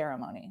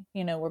ceremony,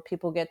 where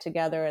people get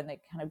together and they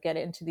kind of get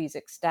into these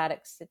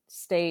ecstatic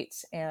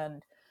states,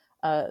 and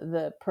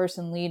the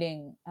person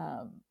leading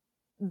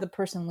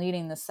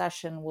the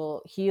session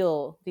will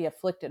heal the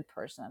afflicted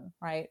person,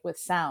 right, with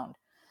sound.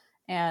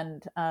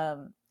 And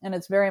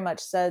it's very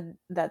much said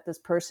that this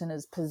person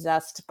is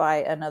possessed by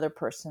another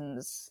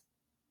person's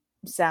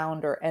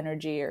sound or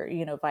energy or,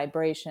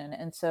 vibration.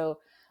 And so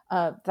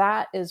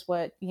that is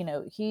what,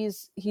 he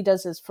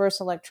does his first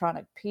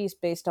electronic piece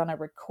based on a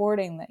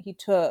recording that he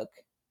took,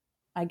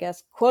 I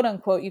guess, quote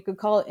unquote, you could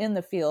call it in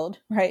the field,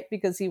 right?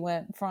 Because he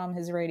went from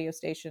his radio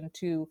station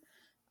to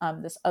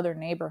this other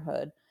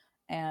neighborhood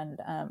and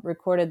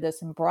recorded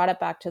this and brought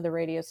it back to the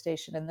radio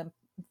station, and then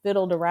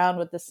fiddled around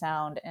with the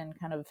sound and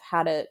kind of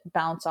had it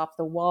bounce off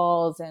the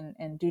walls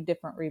and do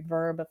different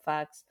reverb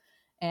effects.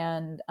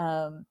 And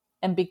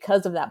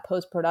because of that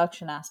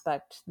post-production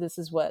aspect, this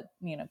is what,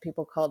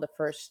 people call the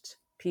first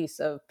piece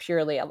of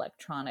purely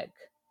electronic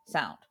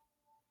sound.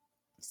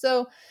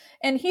 So,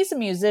 and he's a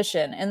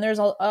musician, and there's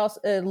also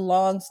a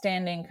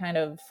long-standing kind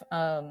of,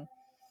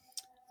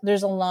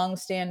 there's a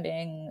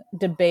long-standing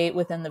debate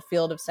within the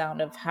field of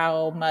sound of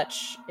how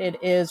much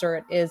it is or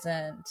it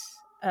isn't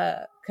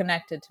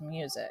connected to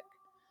music.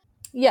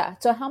 Yeah.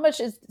 So how much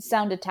is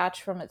sound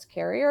detached from its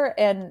carrier?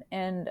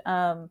 And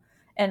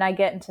I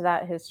get into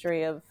that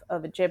history of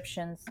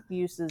Egyptians'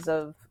 uses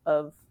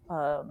of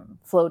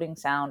floating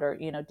sound or,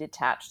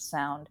 detached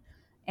sound,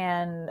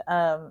 and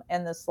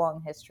this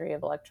long history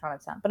of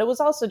electronic sound. But it was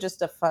also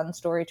just a fun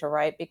story to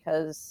write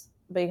because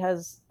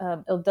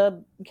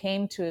El-Dab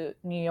came to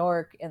New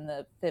York in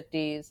the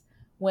 50s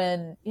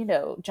when,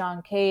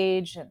 John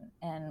Cage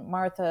and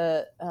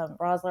Martha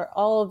Rosler,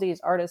 all of these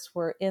artists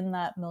were in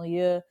that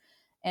milieu,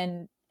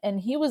 and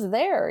he was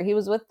there. He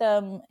was with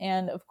them.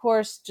 And of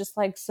course, just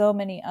like so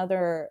many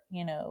other,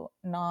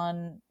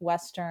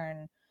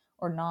 non-Western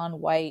or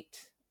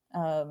non-white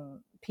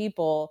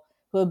people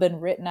who have been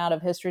written out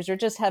of histories or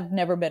just have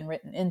never been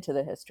written into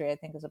the history, I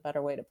think is a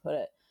better way to put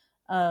it.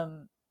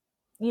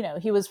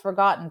 He was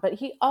forgotten, but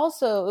it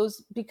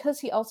was because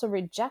he also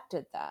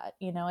rejected that.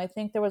 I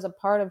think there was a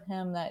part of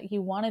him that he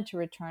wanted to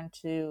return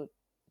to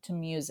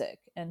music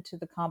and to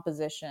the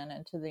composition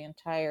and to the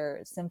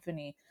entire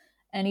symphony.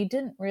 And he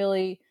didn't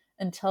really,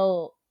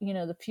 until,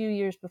 the few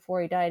years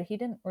before he died, he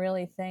didn't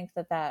really think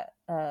that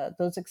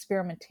those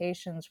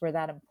experimentations were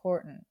that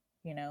important,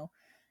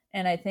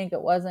 And I think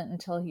it wasn't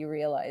until he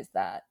realized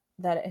that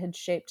it had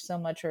shaped so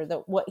much, or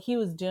that what he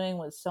was doing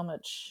was so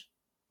much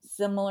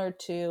similar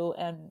to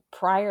and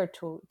prior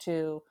to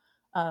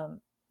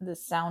the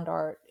sound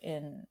art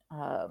in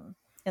the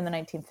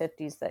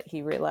 1950s, that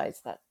he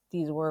realized that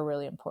these were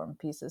really important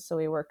pieces. So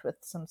he worked with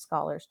some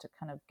scholars to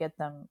kind of get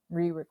them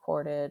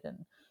re-recorded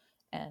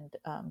and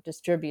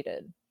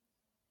distributed.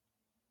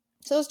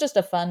 So it's just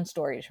a fun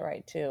story to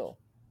write too.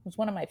 It was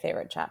one of my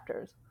favorite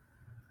chapters.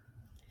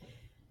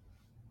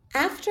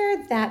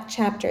 After that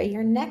chapter,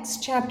 your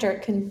next chapter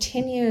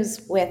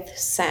continues with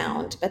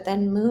sound, but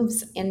then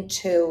moves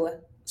into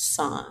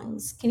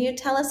songs. Can you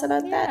tell us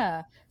about that?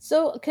 Yeah.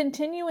 So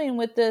continuing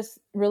with this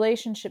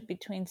relationship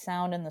between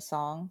sound and the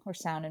song, or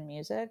sound and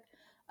music,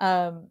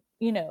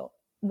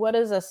 what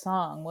is a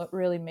song? What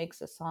really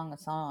makes a song a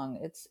song?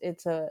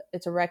 It's a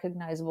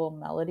recognizable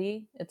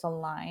melody. It's a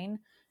line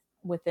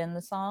within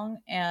the song,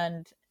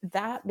 and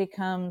that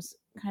becomes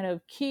kind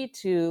of key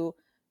to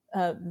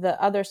the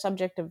other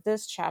subject of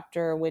this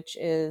chapter, which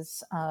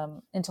is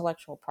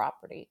intellectual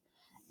property.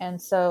 And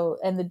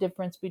the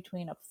difference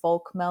between a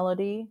folk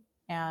melody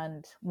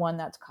and one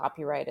that's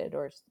copyrighted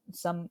or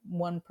some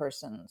one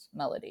person's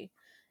melody.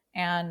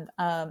 And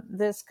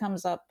this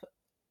comes up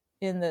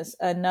in this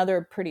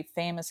another pretty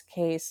famous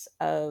case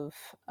of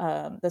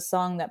the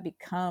song that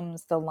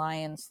becomes "The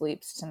Lion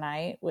Sleeps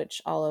Tonight,"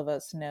 which all of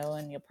us know,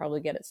 and you'll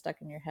probably get it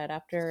stuck in your head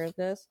after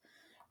this.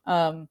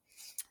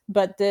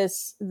 But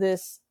this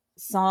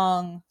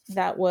song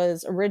that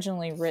was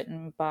originally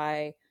written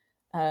by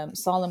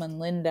Solomon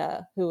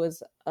Linda, who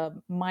was a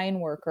mine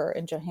worker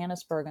in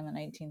Johannesburg in the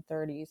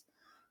 1930s,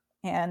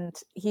 and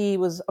he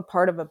was a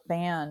part of a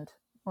band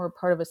or a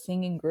part of a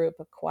singing group,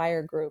 a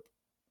choir group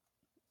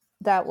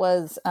that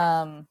was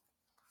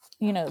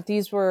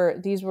these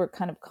were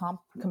kind of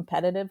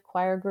competitive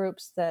choir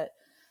groups that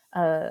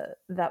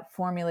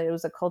formulated. It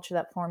was a culture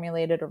that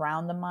formulated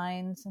around the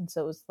mines, and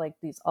so it was like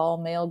these all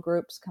male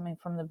groups coming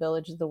from the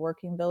villages, the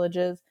working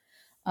villages,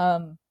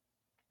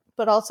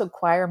 but also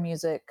choir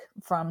music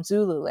from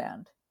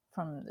Zululand,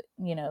 from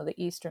the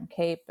Eastern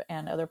Cape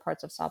and other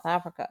parts of South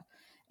Africa.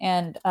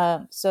 And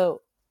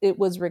so it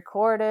was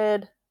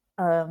recorded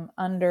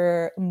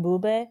under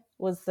Mbube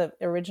was the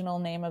original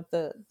name of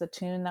the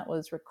tune that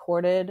was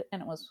recorded,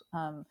 and it was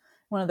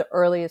one of the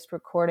earliest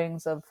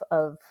recordings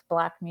of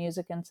Black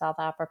music in South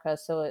Africa.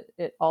 So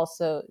it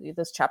also,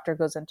 this chapter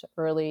goes into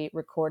early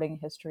recording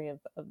history of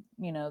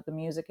the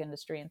music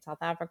industry in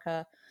South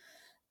Africa.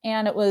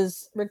 And it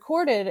was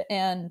recorded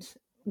and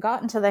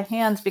got into the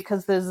hands,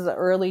 because this is the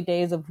early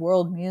days of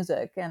world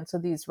music, and so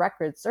these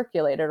records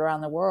circulated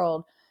around the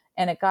world,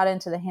 and it got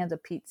into the hands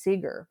of Pete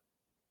Seeger.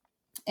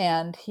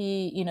 And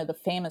he, the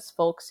famous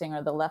folk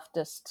singer, the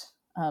leftist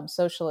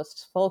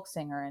socialist folk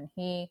singer, and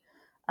he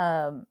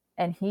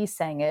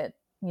sang it.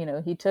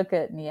 He took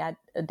it and he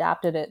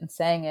adapted it and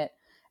sang it,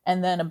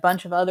 and then a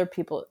bunch of other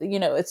people.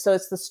 It's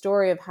the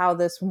story of how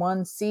this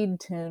one seed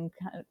tune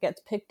kind of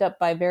gets picked up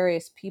by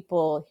various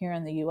people here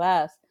in the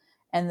U.S.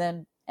 and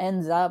then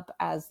ends up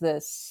as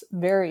this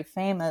very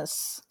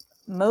famous,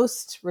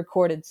 most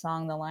recorded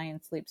song, "The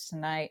Lion Sleeps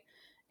Tonight."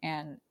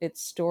 And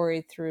it's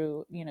storied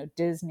through,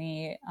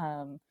 Disney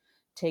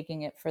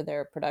taking it for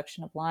their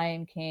production of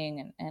Lion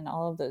King and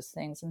all of those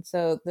things. And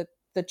so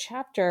the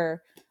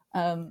chapter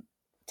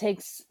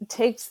takes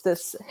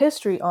this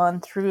history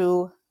on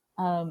through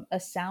a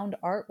sound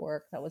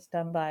artwork that was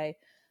done by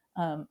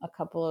a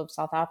couple of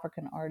South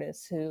African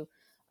artists who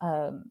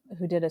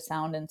did a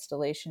sound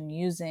installation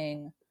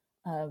using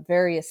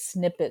various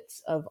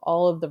snippets of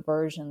all of the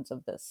versions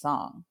of this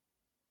song.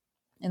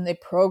 And they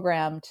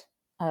programmed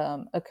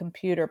a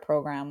computer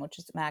program, which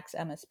is Max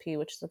MSP,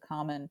 which is a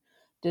common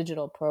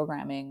digital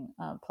programming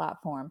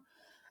platform.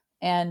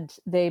 And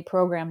they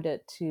programmed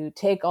it to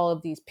take all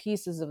of these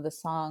pieces of the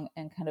song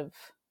and kind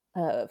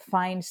of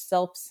find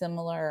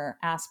self-similar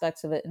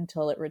aspects of it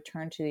until it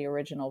returned to the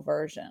original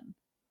version.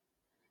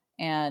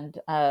 And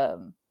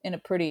in a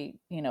pretty,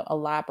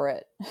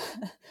 elaborate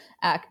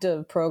act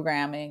of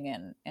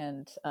programming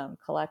and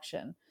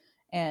collection.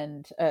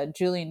 And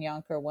Julian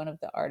Yonker, one of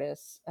the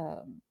artists,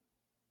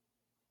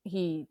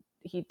 he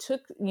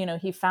took,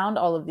 he found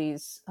all of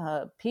these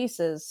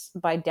pieces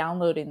by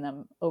downloading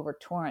them over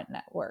torrent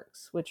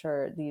networks, which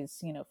are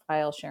these,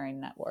 file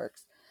sharing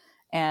networks.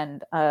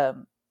 And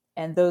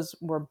those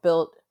were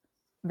built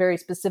very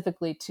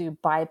specifically to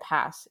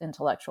bypass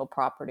intellectual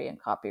property and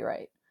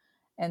copyright.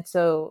 And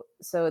so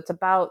it's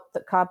about the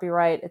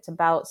copyright, it's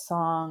about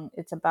song,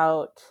 it's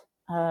about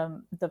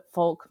the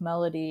folk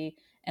melody,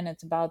 and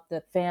it's about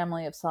the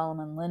family of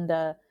Solomon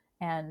Linda.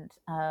 And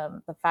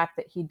the fact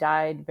that he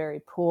died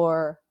very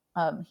poor,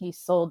 he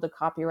sold the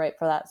copyright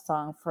for that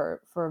song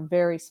for a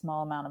very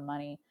small amount of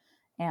money,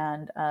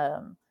 and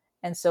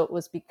so it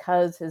was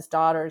because his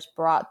daughters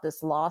brought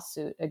this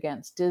lawsuit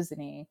against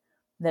Disney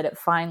that it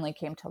finally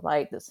came to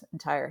light, this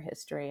entire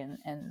history,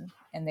 and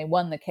they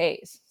won the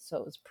case. So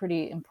it was a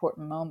pretty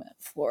important moment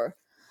for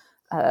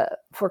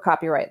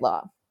copyright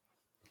law.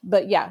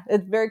 But yeah,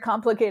 it's a very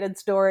complicated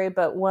story,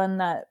 but one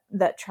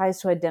that tries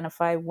to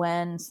identify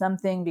when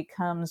something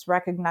becomes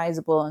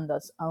recognizable and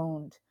thus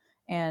owned.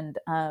 And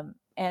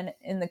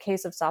in the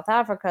case of South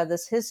Africa,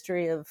 this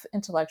history of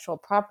intellectual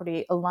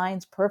property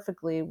aligns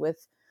perfectly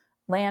with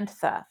land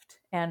theft.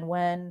 And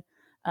when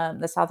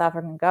the South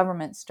African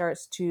government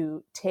starts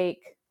to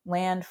take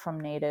land from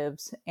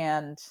natives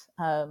and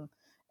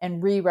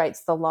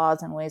rewrites the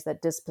laws in ways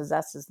that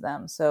dispossesses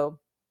them. So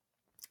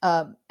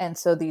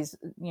these,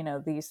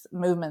 these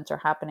movements are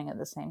happening at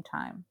the same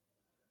time.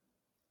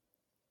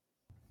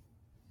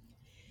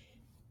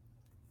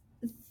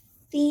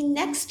 The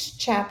next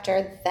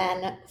chapter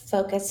then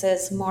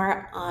focuses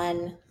more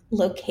on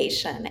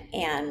location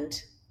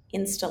and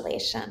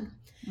installation.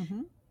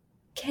 Mm-hmm.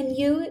 Can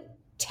you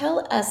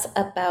tell us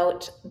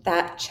about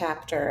that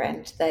chapter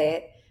and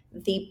the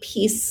the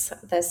piece,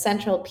 the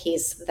central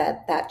piece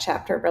that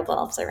chapter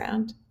revolves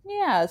around.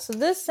 Yeah, so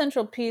this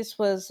central piece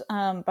was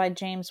by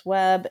James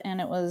Webb,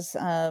 and it was,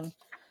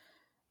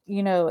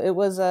 it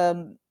was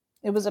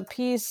a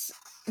piece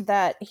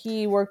that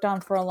he worked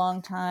on for a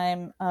long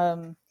time,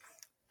 the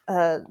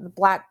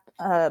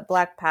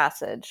Black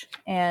Passage,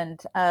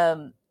 and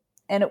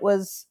it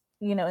was,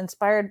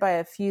 inspired by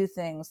a few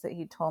things that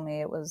he told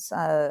me. It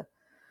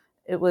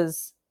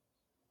was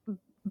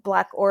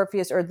Black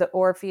Orpheus, or the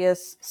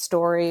Orpheus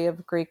story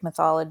of Greek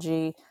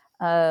mythology,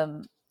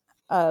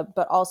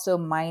 but also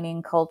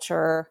mining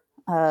culture,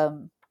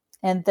 and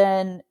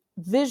then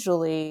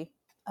visually,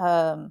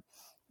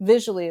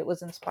 it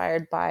was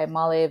inspired by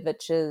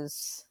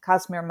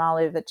Kazimir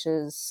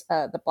Malevich's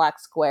The Black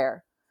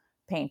Square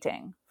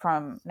painting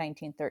from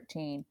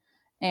 1913,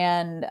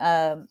 and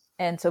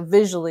so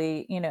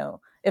visually,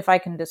 if I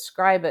can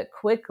describe it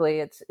quickly,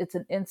 it's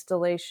an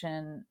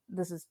installation.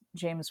 This is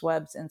James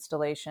Webb's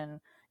installation.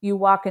 You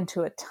walk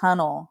into a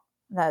tunnel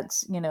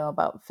that's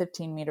about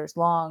 15 meters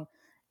long,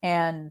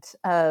 and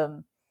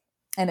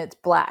it's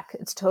black.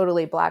 It's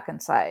totally black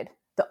inside.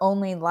 The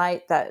only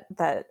light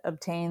that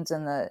obtains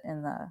in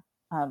the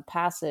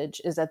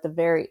passage is at the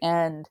very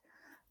end,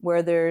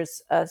 where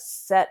there's a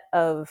set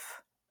of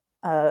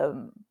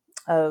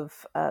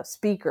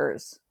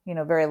speakers,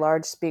 very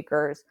large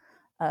speakers,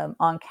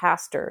 on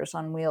casters,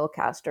 on wheel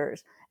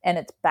casters, and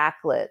it's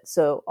backlit.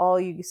 So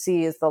all you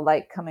see is the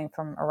light coming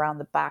from around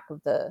the back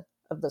of the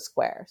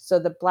square. So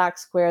the black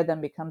square then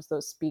becomes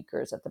those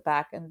speakers at the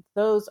back, and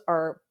those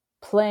are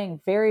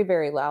playing very,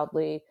 very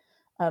loudly.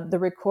 The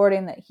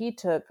recording that he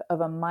took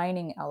of a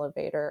mining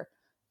elevator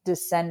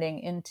descending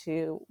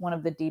into one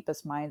of the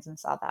deepest mines in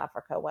South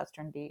Africa,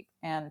 Western Deep,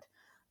 and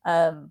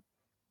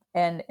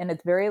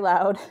it's very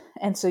loud.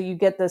 And so you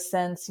get the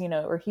sense,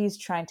 or he's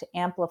trying to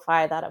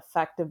amplify that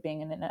effect of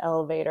being in an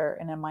elevator,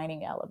 in a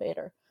mining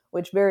elevator,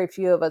 which very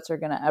few of us are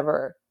going to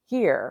ever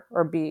hear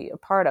or be a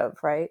part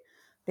of, right?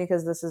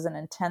 Because this is an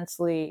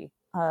intensely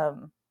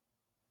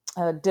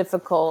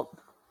difficult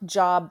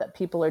job that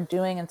people are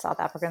doing in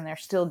South Africa, and they're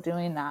still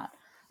doing that,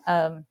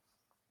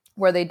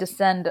 where they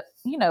descend,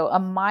 a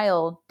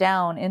mile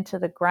down into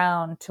the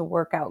ground to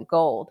work out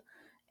gold.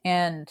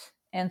 And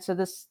so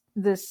this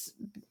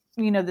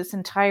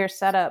entire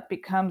setup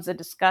becomes a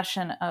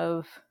discussion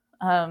of,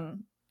 the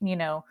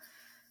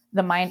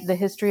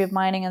history of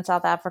mining in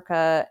South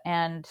Africa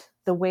and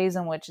the ways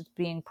in which it's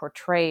being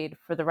portrayed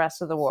for the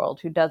rest of the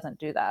world who doesn't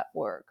do that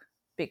work,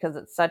 because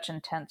it's such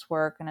intense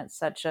work and it's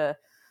such a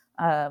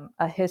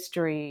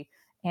history,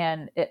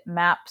 and it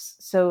maps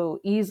so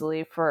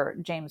easily for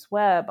James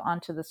Webb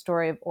onto the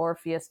story of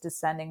Orpheus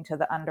descending to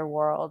the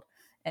underworld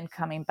and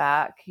coming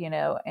back,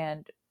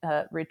 and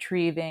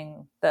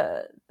retrieving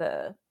the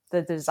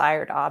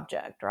desired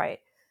object, right?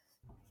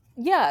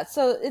 Yeah,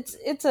 so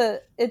it's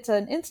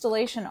an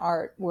installation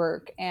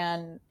artwork,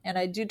 and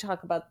I do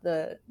talk about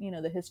the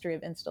history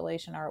of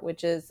installation art,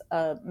 which is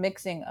a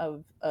mixing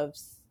of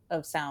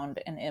sound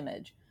and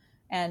image,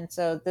 and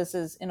so this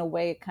is in a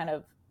way kind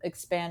of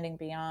expanding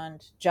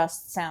beyond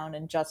just sound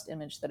and just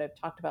image that I've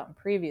talked about in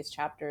previous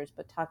chapters,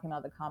 but talking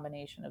about the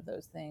combination of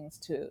those things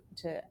to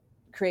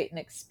create an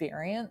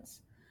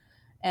experience,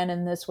 and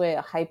in this way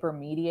a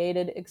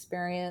hyper-mediated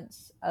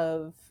experience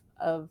of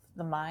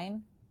the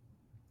mine.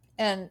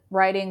 And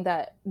writing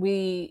that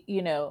we,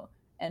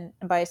 and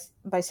by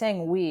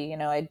saying we,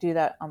 I do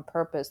that on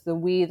purpose, the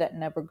we that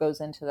never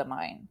goes into the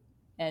mine.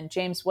 And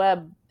James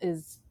Webb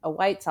is a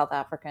white South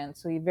African,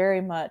 so he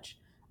very much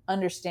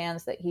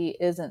understands that he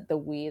isn't the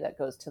we that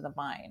goes to the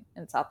mine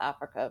in South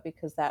Africa,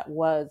 because that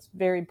was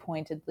very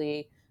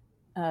pointedly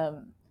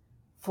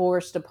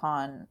forced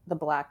upon the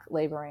Black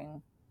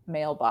laboring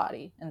male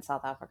body in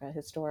South Africa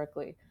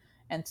historically.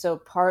 And so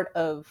part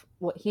of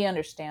what he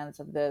understands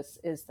of this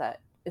is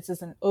that this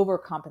is an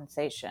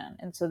overcompensation.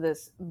 And so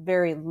this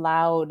very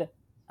loud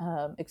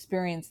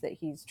experience that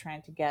he's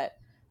trying to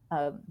get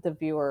the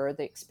viewer,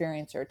 the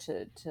experiencer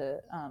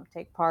to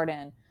take part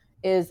in,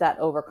 is that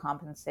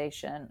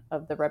overcompensation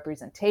of the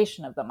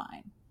representation of the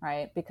mine,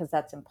 right? Because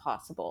that's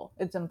impossible.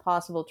 It's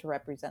impossible to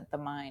represent the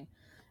mine.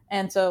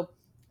 And so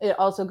it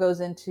also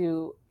goes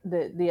into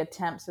the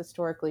attempts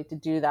historically to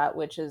do that,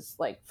 which is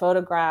like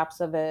photographs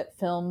of it,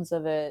 films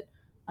of it.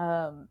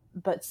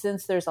 But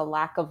since there's a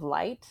lack of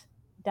light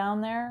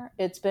down there,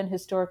 it's been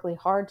historically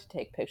hard to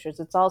take pictures.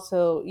 It's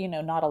also,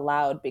 not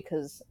allowed,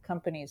 because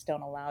companies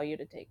don't allow you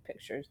to take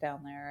pictures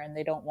down there, and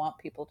they don't want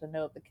people to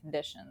know the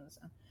conditions.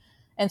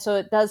 And so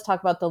it does talk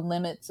about the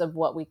limits of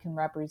what we can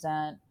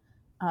represent,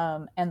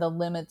 and the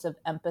limits of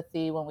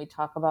empathy when we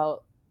talk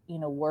about,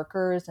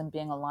 workers and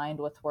being aligned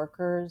with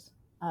workers.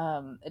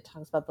 It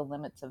talks about the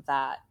limits of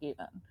that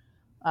even.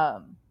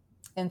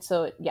 And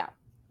so,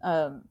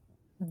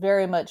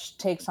 very much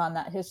takes on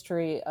that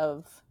history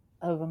of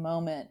a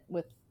moment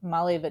with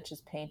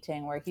Malevich's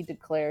painting, where he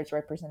declares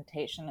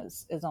representation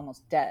is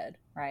almost dead,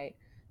 right?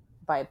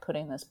 By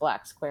putting this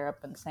black square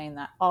up and saying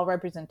that all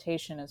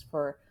representation is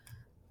for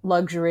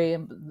luxury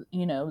and,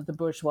 the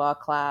bourgeois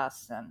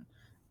class,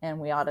 and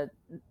we ought to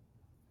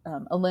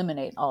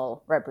eliminate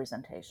all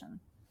representation.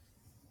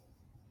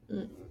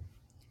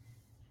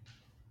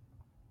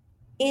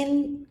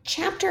 In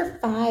chapter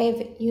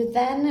 5, you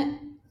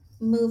then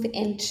move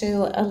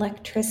into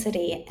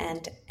electricity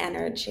and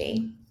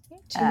energy.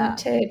 Do you want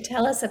to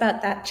tell us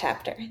about that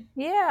chapter?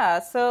 Yeah.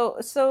 So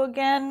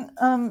again,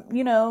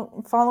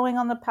 following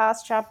on the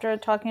past chapter,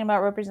 talking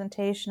about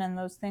representation and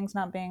those things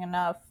not being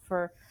enough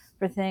for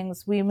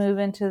things, we move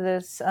into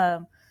this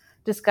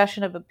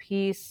discussion of a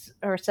piece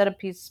or set of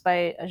pieces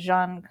by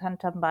Jean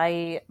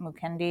Kantambai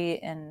Mukendi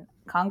in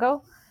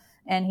Congo,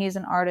 and he's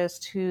an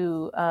artist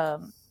who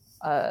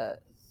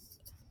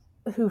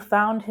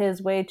found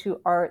his way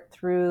to art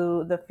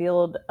through the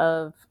field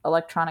of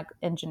electronic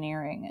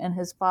engineering, and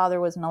his father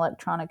was an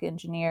electronic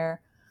engineer.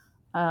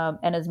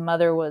 And his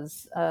mother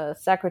was a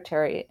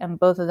secretary, and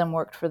both of them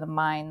worked for the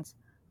mines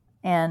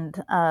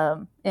and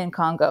in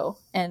Congo.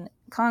 And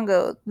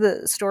Congo,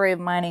 the story of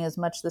mining is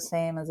much the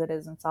same as it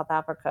is in South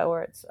Africa,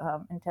 where it's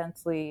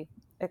intensely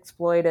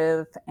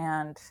exploitive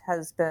and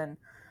has been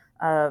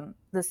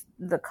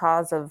the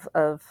cause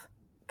of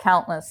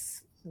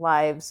countless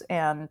lives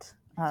and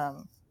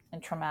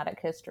traumatic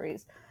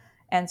histories.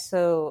 And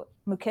so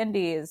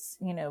Mukendi is,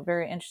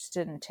 very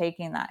interested in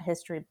taking that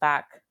history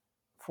back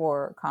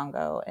for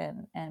Congo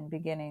and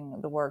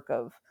beginning the work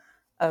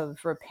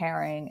of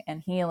repairing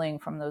and healing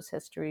from those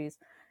histories.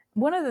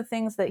 One of the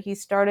things that he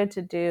started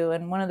to do,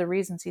 and one of the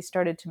reasons he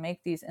started to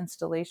make these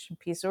installation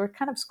pieces, or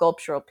kind of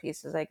sculptural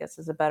pieces, I guess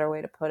is a better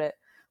way to put it,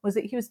 was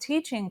that he was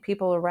teaching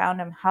people around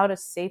him how to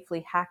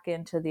safely hack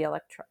into the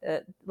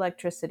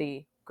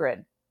electricity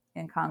grid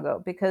in Congo.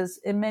 Because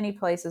in many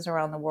places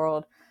around the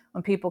world,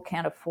 when people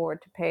can't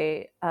afford to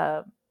pay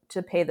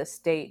the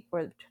state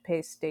or to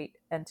pay state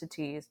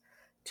entities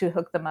to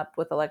hook them up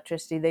with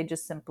electricity, they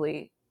just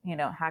simply,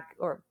 hack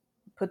or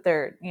put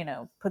their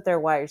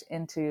wires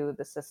into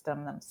the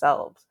system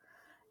themselves.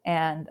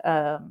 And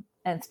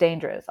it's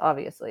dangerous,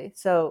 obviously.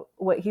 So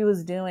what he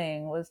was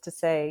doing was to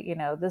say,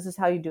 this is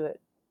how you do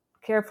it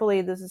carefully.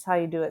 This is how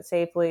you do it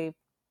safely.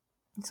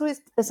 So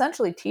he's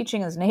essentially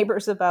teaching his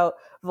neighbors about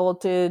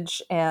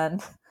voltage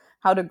and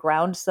how to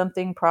ground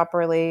something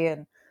properly,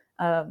 and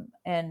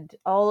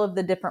all of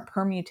the different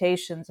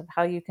permutations of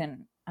how you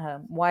can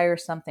wire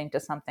something to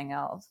something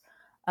else.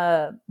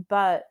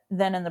 But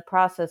then in the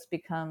process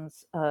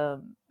becomes,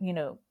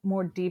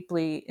 more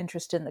deeply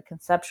interested in the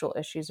conceptual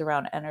issues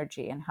around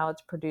energy and how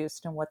it's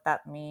produced and what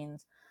that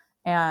means.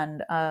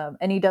 And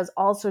he does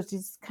all sorts,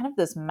 he's kind of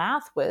this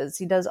math whiz.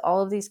 He does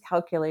all of these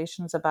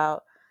calculations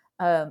about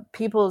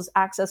people's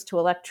access to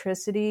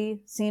electricity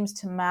seems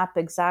to map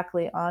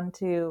exactly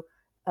onto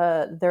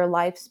their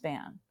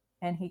lifespan.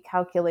 And he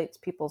calculates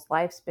people's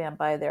lifespan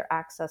by their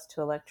access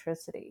to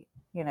electricity,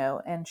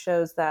 and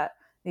shows that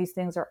these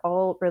things are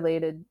all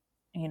related,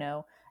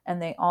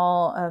 and they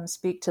all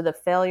speak to the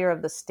failure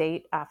of the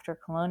state after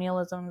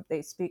colonialism.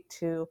 They speak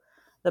to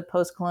the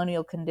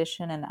post-colonial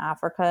condition in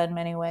Africa in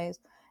many ways.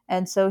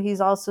 And so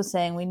he's also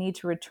saying we need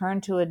to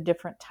return to a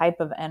different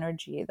type of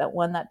energy, that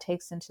one that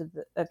takes into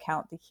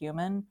account the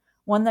human,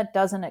 one that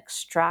doesn't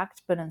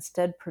extract, but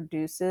instead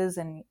produces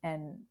and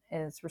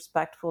is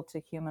respectful to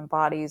human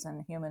bodies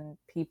and human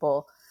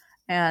people.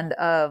 And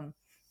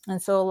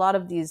so a lot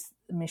of these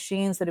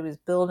machines that he was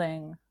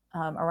building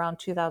around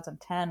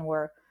 2010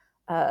 were,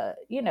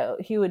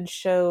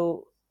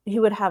 he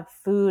would have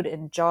food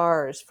in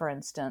jars, for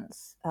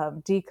instance,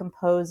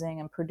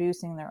 decomposing and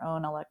producing their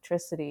own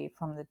electricity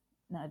from the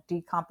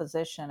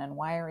decomposition and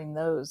wiring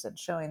those and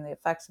showing the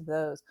effects of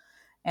those.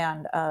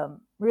 And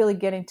really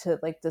getting to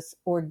like this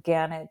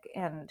organic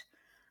and,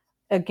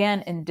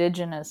 again,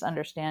 indigenous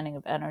understanding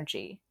of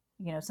energy,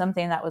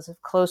 something that was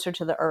closer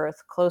to the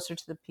earth, closer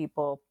to the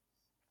people,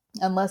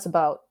 and less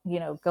about,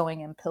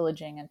 going and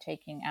pillaging and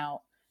taking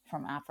out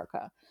from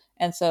Africa.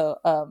 And so,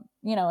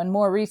 in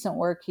more recent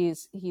work,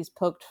 he's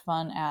poked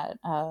fun at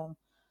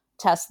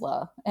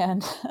Tesla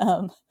and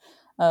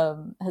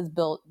has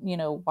built,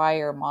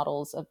 wire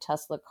models of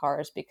Tesla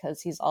cars,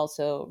 because he's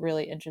also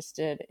really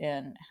interested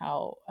in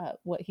how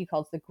what he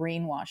calls the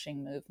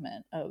greenwashing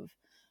movement of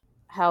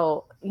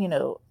how,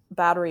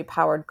 battery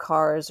powered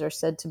cars are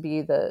said to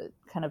be the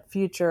kind of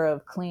future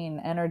of clean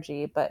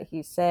energy. But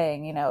he's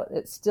saying,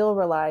 it still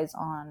relies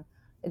on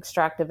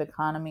extractive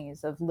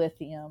economies of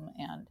lithium,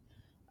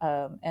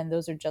 and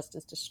those are just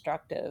as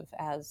destructive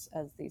as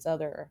these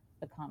other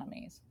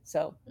economies.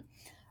 So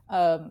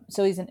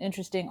he's an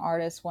interesting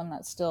artist, one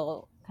that's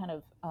still kind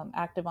of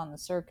active on the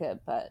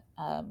circuit, but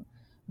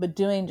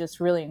doing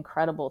just really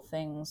incredible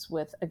things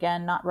with,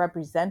 again, not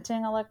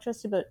representing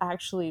electricity, but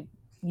actually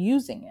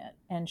using it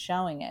and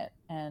showing it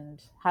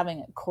and having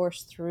it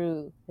course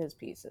through his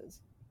pieces.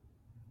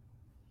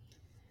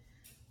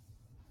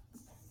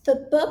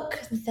 The book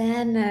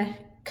then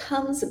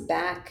comes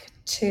back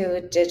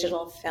to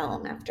digital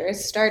film. After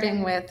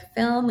starting with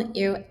film,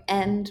 you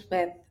end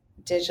with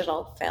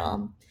digital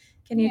film.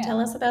 Can you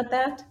tell us about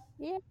that?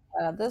 Yeah,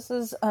 this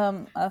is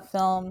a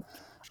film,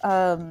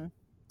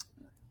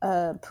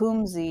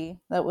 Pumzi,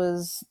 that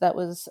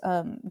was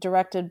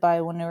directed by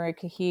Wanuri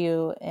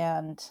Kahiu,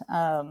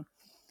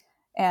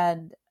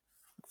 and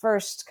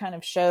first kind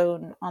of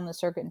shown on the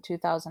circuit in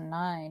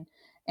 2009.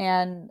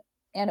 And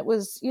it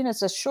was,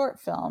 it's a short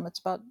film. It's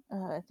about,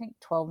 I think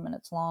 12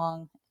 minutes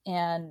long.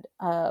 And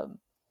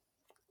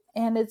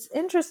it's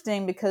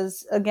interesting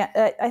because, again,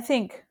 I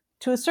think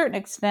to a certain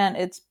extent,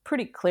 it's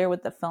pretty clear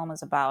what the film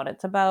is about.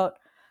 It's about,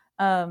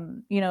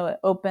 it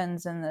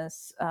opens in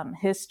this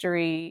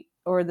history,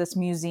 or this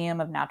museum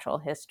of natural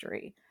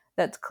history.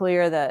 That's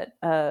clear that,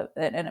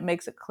 and it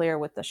makes it clear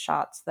with the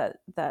shots that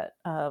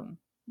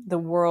the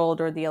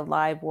world, or the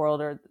alive world,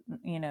 or,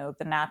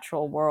 the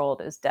natural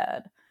world is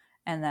dead,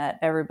 and that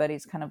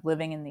everybody's kind of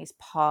living in these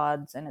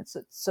pods. And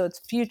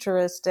it's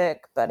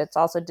futuristic, but it's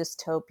also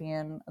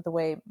dystopian, the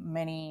way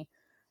many,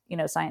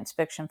 science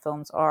fiction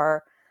films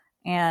are.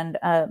 And,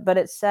 but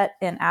it's set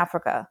in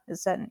Africa.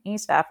 It's set in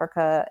East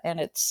Africa, and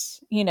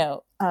it's,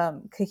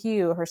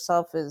 Kahio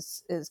herself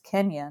is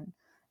Kenyan.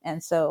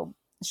 And so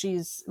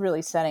she's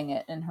really setting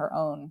it in her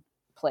own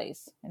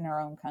place, in her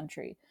own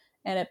country.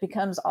 And it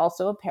becomes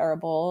also a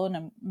parable and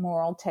a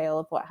moral tale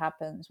of what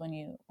happens when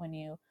you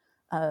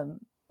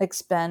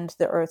expend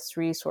the earth's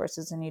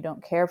resources and you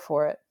don't care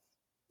for it.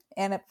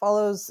 And it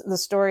follows the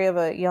story of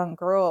a young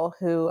girl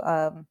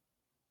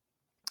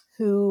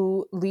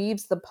who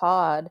leaves the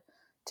pod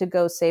to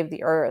go save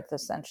the earth,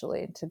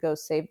 essentially, to go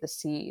save the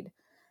seed.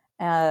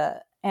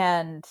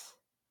 And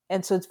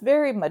so it's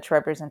very much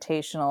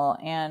representational.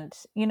 And,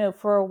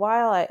 for a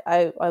while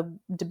I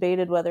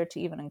debated whether to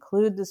even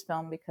include this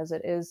film because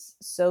it is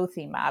so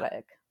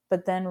thematic,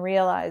 but then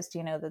realized,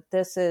 that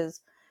this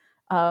is,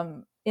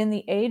 in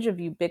the age of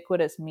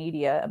ubiquitous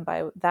media, and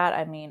by that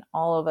I mean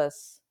all of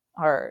us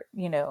are,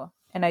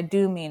 and I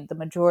do mean the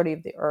majority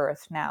of the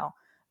earth now,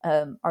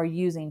 are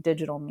using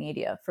digital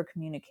media for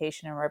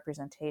communication and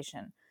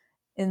representation.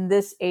 In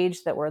this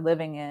age that we're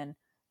living in,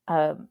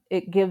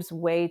 it gives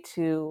way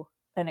to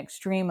an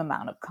extreme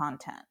amount of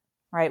content,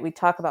 right? We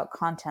talk about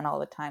content all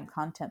the time,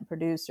 content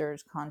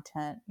producers,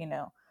 content,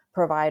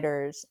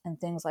 providers, and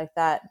things like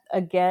that.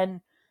 Again,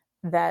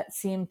 that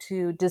seem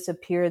to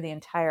disappear the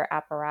entire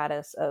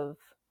apparatus of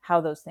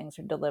how those things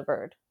are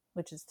delivered,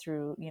 which is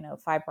through,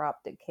 fiber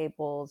optic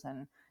cables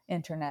and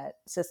internet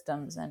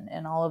systems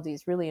and all of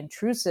these really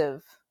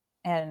intrusive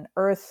and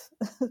earth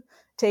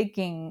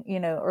taking,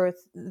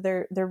 earth,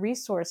 they're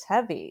resource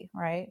heavy,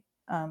 right?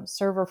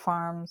 Server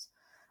farms.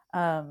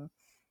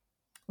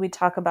 We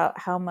talk about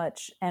how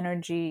much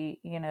energy,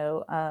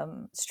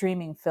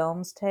 streaming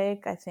films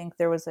take. I think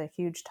there was a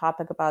huge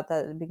topic about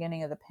that at the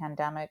beginning of the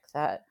pandemic,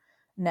 that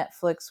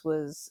Netflix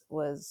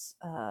was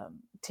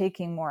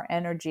taking more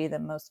energy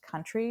than most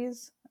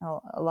countries,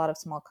 a lot of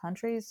small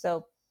countries.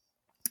 So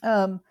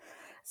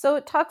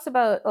it talks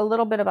about a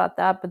little bit about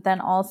that, but then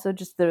also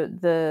just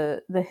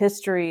the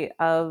history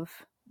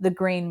of the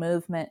green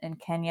movement in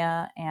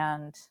Kenya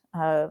and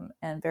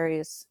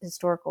various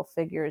historical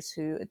figures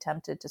who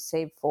attempted to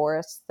save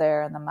forests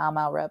there, and the Mau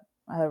Mau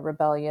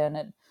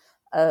rebellion,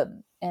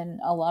 and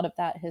a lot of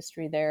that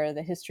history there,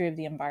 the history of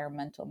the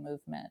environmental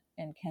movement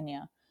in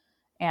Kenya,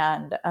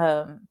 and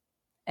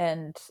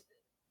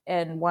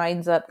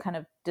winds up kind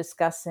of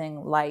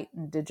discussing light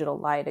and digital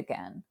light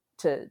again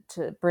to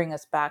bring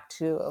us back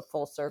to a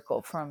full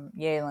circle from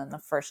Yalen, the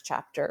first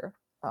chapter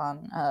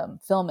on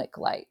filmic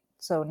light.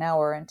 So now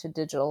we're into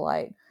digital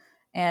light,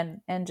 and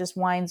just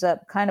winds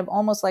up kind of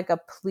almost like a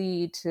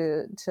plea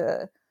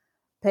to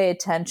pay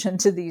attention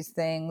to these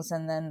things.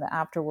 And then the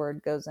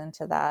afterword goes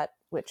into that,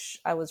 which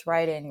I was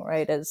writing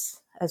right as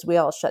we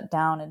all shut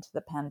down into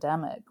the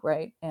pandemic,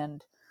 right?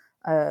 And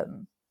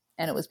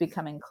it was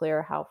becoming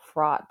clear how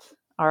fraught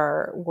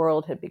our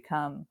world had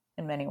become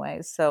in many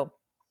ways. So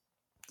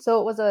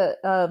it was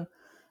a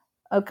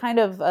kind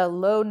of a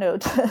low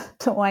note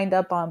to wind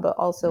up on, but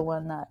also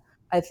one that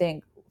I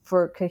think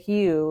for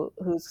Kahio,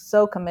 who's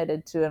so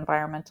committed to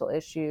environmental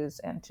issues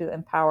and to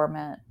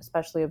empowerment,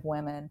 especially of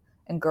women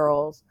and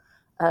girls,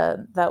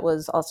 that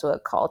was also a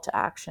call to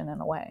action in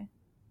a way.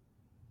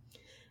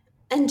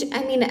 And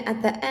I mean,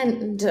 at the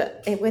end,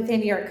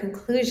 within your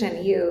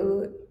conclusion,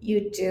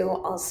 you do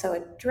also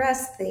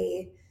address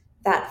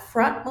that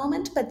fraught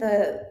moment, but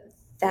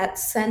that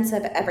sense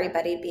of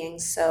everybody being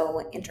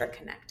so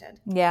interconnected.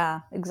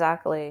 Yeah,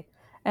 exactly.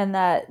 And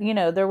that,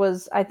 there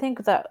was, I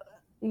think that,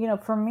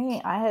 for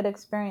me, I had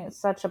experienced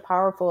such a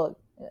powerful,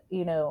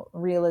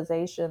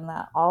 realization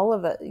that all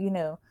of it,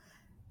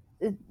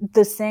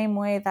 the same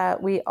way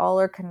that we all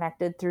are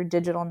connected through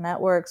digital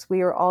networks,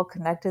 we are all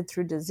connected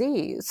through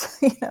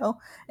disease,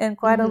 in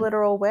quite a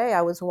literal way.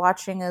 I was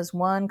watching as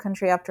one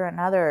country after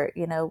another,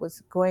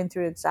 was going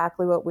through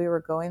exactly what we were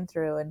going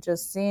through, and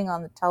just seeing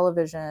on the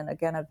television,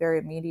 again, a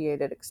very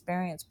mediated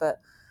experience, but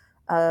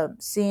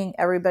seeing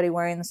everybody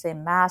wearing the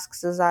same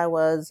masks as I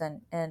was,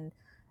 and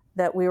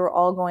that we were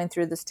all going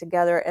through this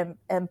together,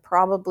 and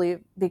probably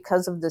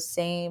because of the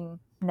same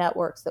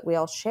networks that we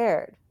all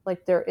shared.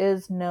 Like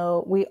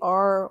we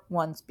are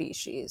one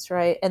species,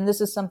 right? And this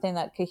is something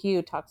that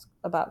Kahio talks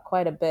about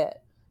quite a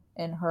bit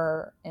in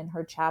her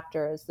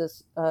chapter, is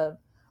this,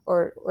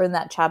 or in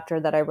that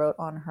chapter that I wrote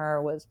on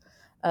her, was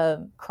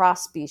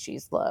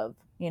cross-species love,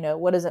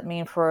 what does it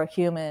mean for a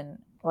human,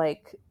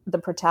 like the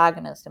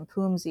protagonist in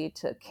Poomsie,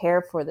 to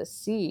care for the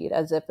seed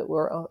as if it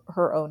were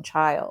her own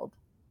child,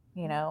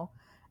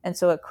 And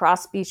so a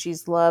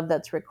cross-species love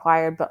that's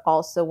required, but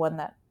also one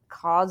that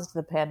caused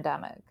the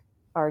pandemic,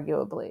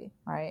 arguably,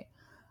 right?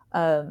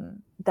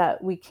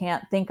 That we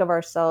can't think of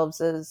ourselves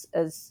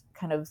as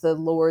kind of the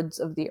lords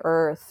of the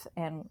earth,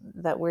 and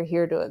that we're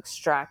here to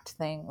extract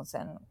things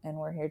and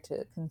we're here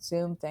to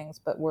consume things,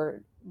 but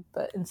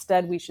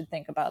instead we should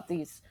think about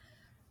these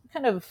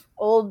kind of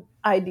old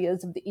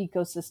ideas of the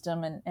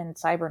ecosystem and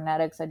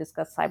cybernetics. I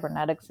discussed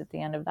cybernetics at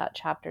the end of that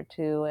chapter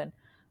too, and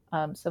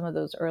some of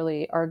those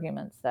early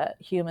arguments that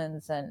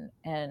humans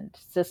and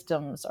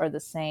systems are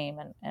the same,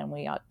 and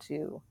we ought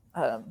to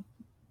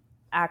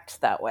act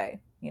that way,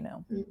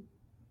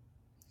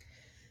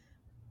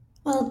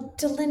 Well,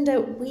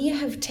 Delinda, we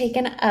have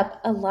taken up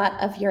a lot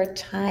of your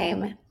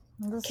time.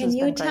 Can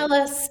you tell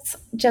us,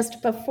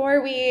 just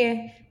before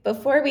we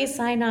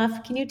sign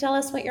off, can you tell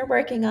us what you're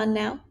working on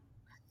now?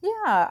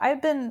 Yeah,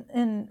 I've been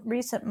in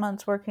recent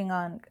months working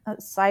on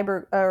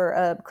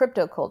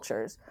crypto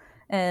cultures,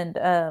 and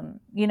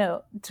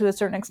to a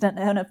certain extent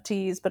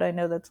NFTs, but I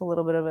know that's a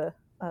little bit of a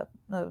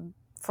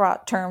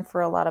fraught term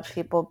for a lot of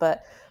people,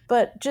 but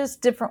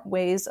just different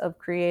ways of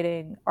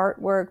creating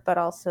artwork, but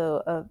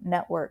also of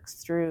networks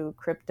through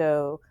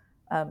crypto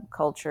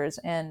cultures,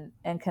 and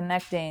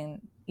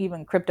connecting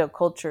even crypto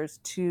cultures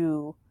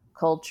to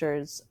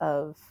cultures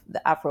of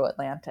the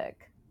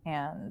Afro-Atlantic,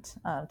 and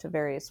to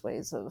various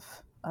ways of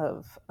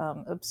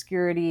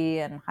obscurity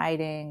and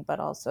hiding, but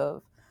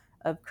also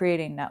of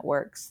creating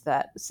networks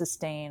that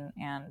sustain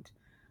and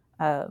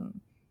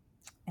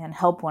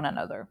help one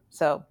another.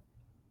 So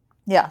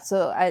yeah,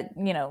 so I,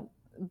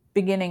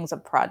 beginnings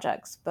of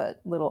projects,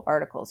 but little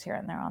articles here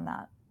and there on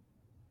that.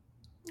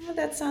 Oh,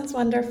 that sounds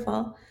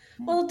wonderful.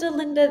 Well,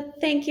 Delinda,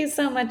 thank you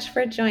so much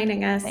for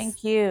joining us.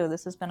 Thank you.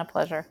 This has been a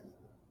pleasure.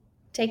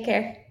 Take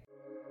care.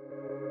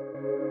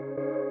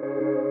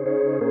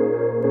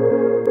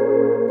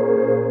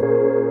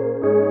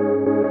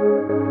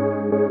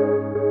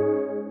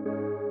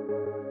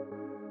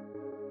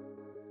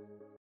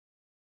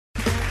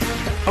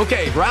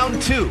 Okay,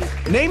 round two.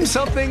 Name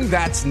something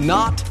that's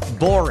not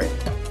boring.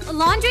 A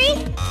laundry?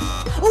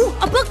 Ooh,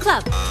 a book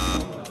club.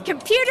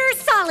 Computer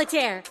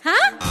solitaire,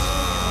 huh?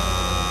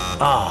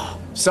 Ah,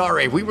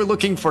 sorry, we were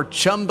looking for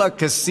Chumba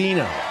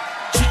Casino.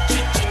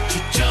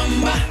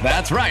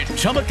 That's right,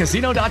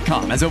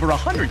 ChumbaCasino.com has over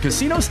 100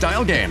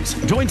 casino-style games.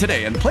 Join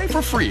today and play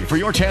for free for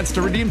your chance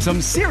to redeem some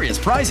serious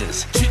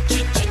prizes.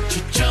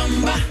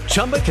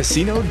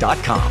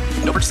 ChumbaCasino.com.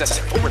 No purchase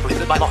necessary. Void where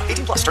prohibited by law.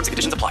 18+ terms and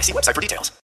conditions apply. See website for details.